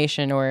single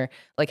animation, or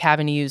like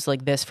having to use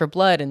like this for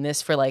blood and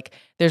this for like.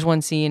 There's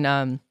one scene.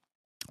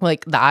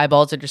 Like the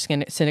eyeballs are just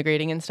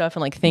disintegrating and stuff,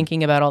 and like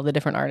thinking about all the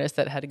different artists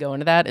that had to go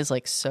into that is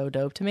like so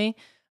dope to me.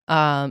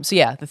 So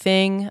yeah, The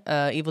Thing,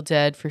 Evil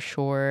Dead for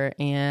sure,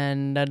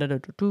 and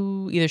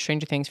either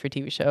Stranger Things for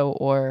TV show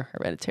or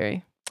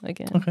Hereditary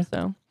again. Okay.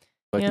 So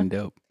Fucking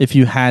dope. If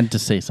you had to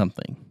say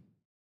something.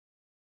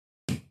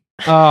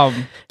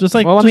 Um, Just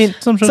like well, I mean,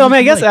 some shows so I mean, I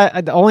you guess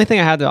like. the only thing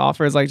I had to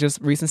offer is like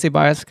just recency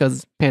bias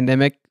because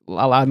pandemic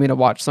allowed me to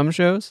watch some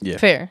shows. Yeah.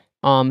 fair.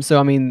 So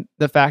I mean,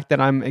 the fact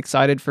that I'm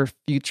excited for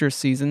future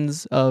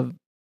seasons of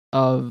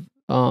the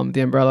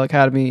Umbrella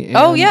Academy. And,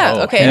 Oh yeah,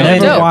 Oh, okay, hell I yeah,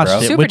 never dope.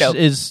 watched it, Super which dope.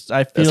 is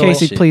I feel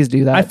Casey, Shit. please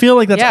do that. I feel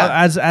like that's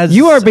Yeah. as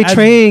you are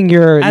betraying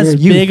your as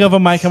youth. big of a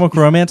My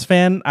Chemical Romance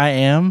fan I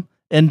am,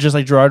 and just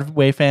like Gerard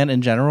Way fan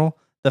in general.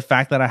 The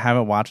fact that I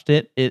haven't watched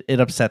it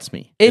upsets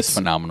me. It's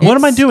phenomenal. What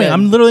am I doing? good.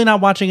 I'm literally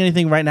not watching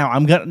anything right now.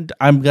 I'm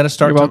gonna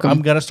start. You're welcome.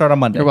 I'm gonna start on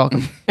Monday. You're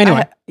welcome.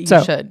 Anyway, You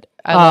so should.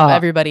 I love uh,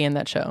 everybody in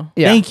that show.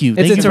 yeah, Thank you.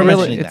 Thank it's you a for really,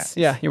 mentioning it's, that.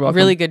 yeah, you're welcome.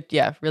 Really good.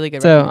 Yeah, really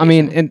good. So I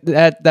mean,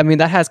 recommendation. and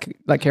that has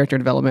like character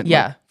development.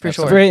 yeah, like, for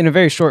sure. in a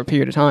very short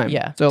period of time.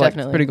 Yeah, so like it's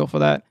definitely. pretty cool for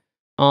that.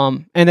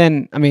 And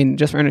then I mean,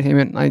 just for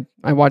entertainment,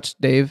 I watched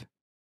Dave.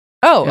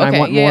 Oh, And I okay.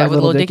 want Yeah, more yeah, with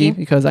Little Dicky.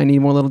 because I need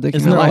more Little Dicky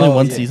Isn't in there my only life.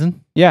 one yeah.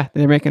 season? Yeah,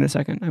 they're making a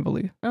second, I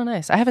believe. Oh,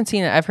 nice. I haven't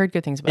seen it. I've heard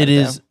good things about it. It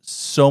is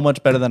so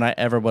much better than I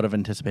ever would have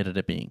anticipated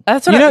it being.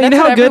 That's what You know that's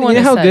how what good everyone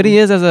has how said. good he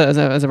is as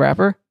a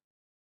rapper.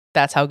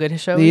 That's how good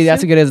his show That's is. as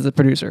too? good as a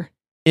producer.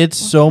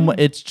 It's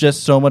it's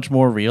just so much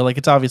more real. Like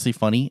it's obviously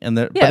funny, and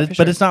Yeah, for but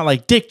sure. it's not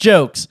like dick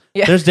jokes.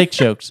 Yeah. There's dick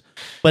jokes,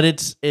 but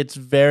it's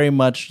very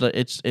much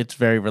it's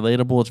very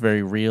relatable. It's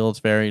very real. It's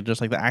very just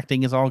like the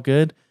acting is all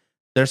good.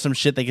 There's some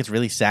shit that gets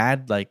really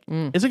sad. Like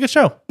it's a good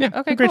show. Yeah,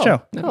 Okay, a great cool.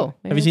 show. Cool.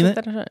 Have you seen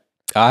it?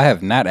 I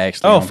have not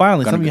actually. Oh, I'm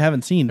finally, gonna something you go-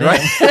 haven't seen. Right?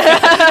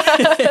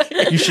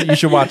 you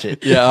should watch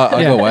it. Yeah,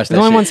 I'll go watch that. There's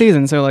only shit. one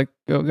season, so like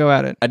go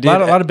at it. I A did.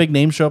 lot of big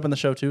names show up in the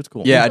show too. It's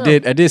cool. Yeah, I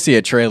did see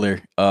a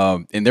trailer.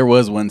 And there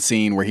was one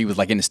scene where he was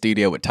like in the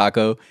studio with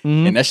Taco,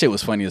 and that shit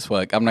was funny as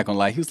fuck. I'm not gonna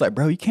lie. He was like,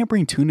 "Bro, you can't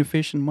bring tuna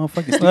fish in the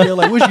motherfucking studio.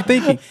 Like, what you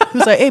thinking?" He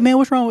was like, "Hey man,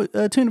 what's wrong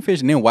with tuna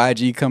fish?" And then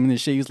YG coming and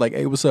shit. He was like,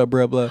 "Hey, what's up,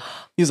 bro?" Blah.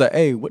 He was like,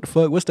 "Hey, what the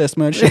fuck? What's that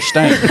smell? That shit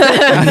stank."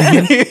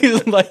 He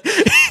was like,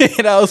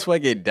 and I was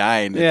fucking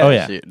dying. Yeah. Oh,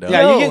 yeah. Shit, dog.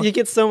 Yeah, No. you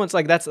get so much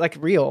like that's like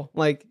real,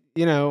 like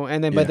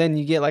and then Yeah. but then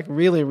you get like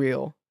really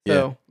real.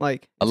 So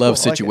like I love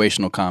it's cool. like it.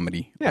 situational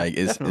comedy. Yeah, like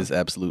it's definitely.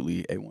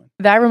 absolutely A1.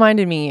 That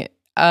reminded me.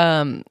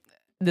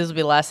 This will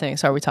be the last thing.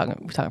 Sorry, we're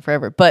talking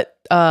forever. But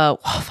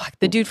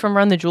the dude from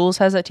Run the Jewels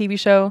has that TV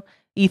show.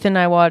 Ethan and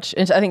I watched,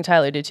 and I think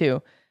Tyler did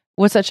too.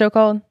 What's that show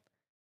called?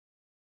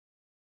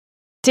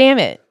 Damn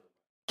it.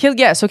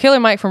 So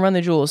Killer Mike from Run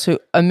the Jewels, who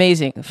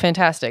amazing,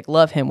 fantastic,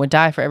 love him, would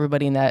die for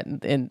everybody in that,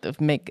 and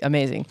make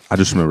amazing. I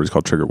just remember it's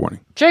called Trigger Warning.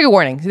 Trigger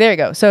Warning. There you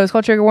go. So it's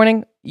called Trigger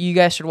Warning. You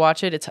guys should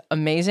watch it. It's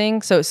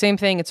amazing. So same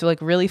thing. It's like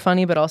really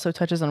funny, but also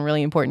touches on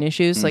really important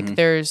issues. Like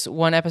there's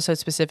one episode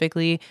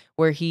specifically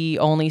where he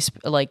only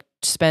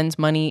spends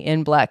money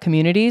in Black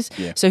communities.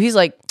 Yeah. So he's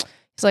like,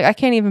 He's like, I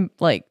can't even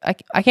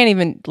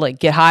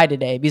get high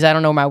today because I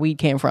don't know where my weed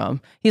came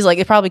from. He's like,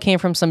 it probably came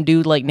from some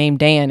dude like named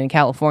Dan in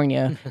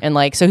California, and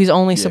like so he's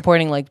only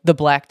supporting like the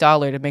black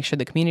dollar to make sure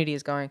the community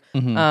is going.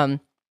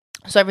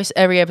 So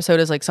every episode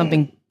is like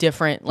something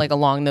different, like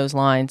along those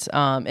lines,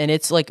 and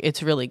it's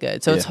really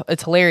good. So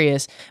it's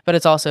hilarious, but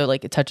it's also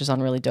like it touches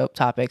on really dope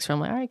topics. From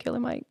like, all right, Killer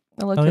Mike,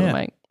 I love Killer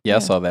Mike. Yeah, I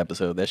saw the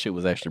episode. That shit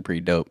was actually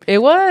pretty dope.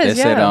 It was.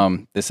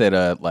 They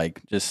said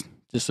like just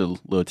a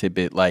little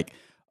tidbit like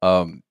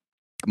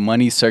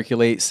money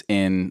circulates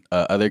in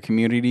other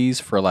communities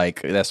for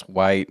like that's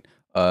white,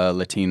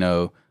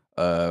 Latino,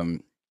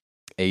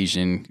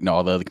 Asian,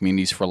 all the other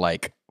communities for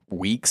like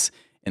weeks.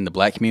 In the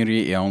black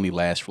community, it only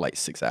lasts for like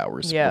 6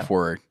 hours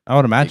before. I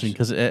would imagine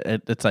because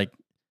it's like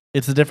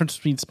it's the difference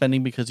between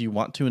spending because you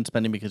want to and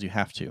spending because you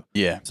have to.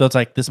 Yeah. So it's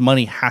like this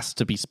money has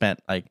to be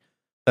spent. Like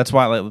that's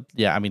why. Like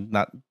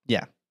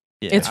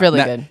it's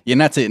really good. Yeah,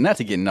 not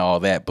to get into all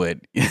that, but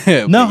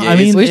no, I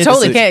mean we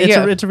totally can't.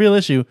 It's a real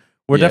issue.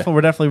 We're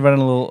definitely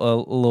running a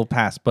little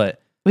past,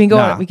 but we can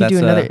go. We can do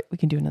another. We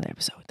can do another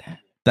episode with that.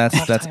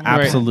 That's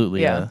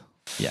absolutely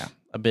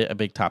a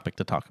big topic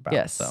to talk about.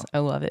 Yes, so. I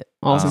love it.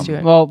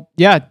 Awesome. Well,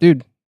 yeah,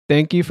 dude.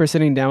 Thank you for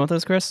sitting down with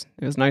us, Kris.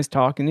 It was nice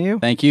talking to you.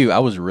 Thank you. I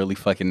was really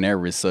fucking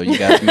nervous, so you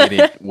guys made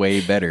it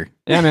way better.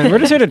 Yeah, man. We're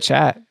just here to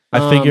chat.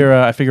 I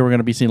figure we're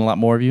gonna be seeing a lot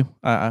more of you.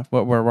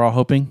 We're all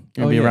hoping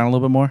you're gonna be around a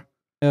little bit more.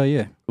 Hell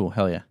yeah. Cool.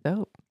 Hell yeah.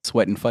 Dope.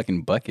 Sweating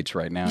fucking buckets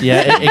right now.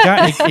 Yeah,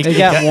 it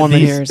got warm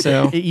in here.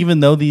 So even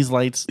though these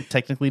lights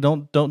technically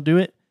don't do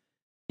it,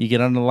 you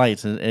get under the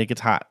lights and it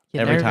gets hot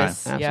every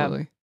nervous. time.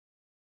 absolutely.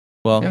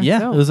 Well,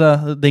 it was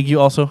thank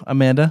you also,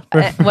 Amanda.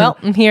 Well,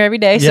 I'm here every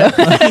day, so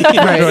for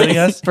joining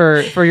us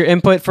for your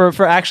input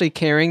for actually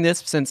carrying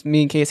this, since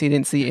me and Casey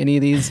didn't see any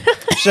of these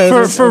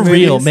shows for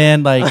real,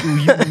 man. Like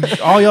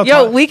all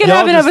y'all. We could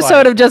have an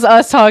episode of just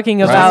us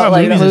talking about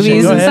like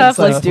movies and stuff.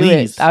 Let's do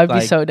it. I would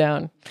be so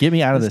down. Get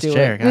me out of this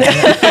chair.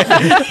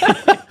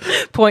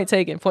 Point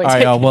taken. All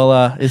right, y'all.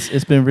 Well,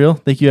 it's been real.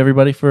 Thank you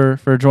everybody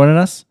for joining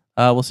us.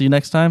 We'll see you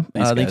next time.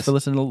 Thanks for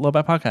listening to the Low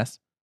Bat Podcast.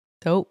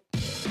 Dope.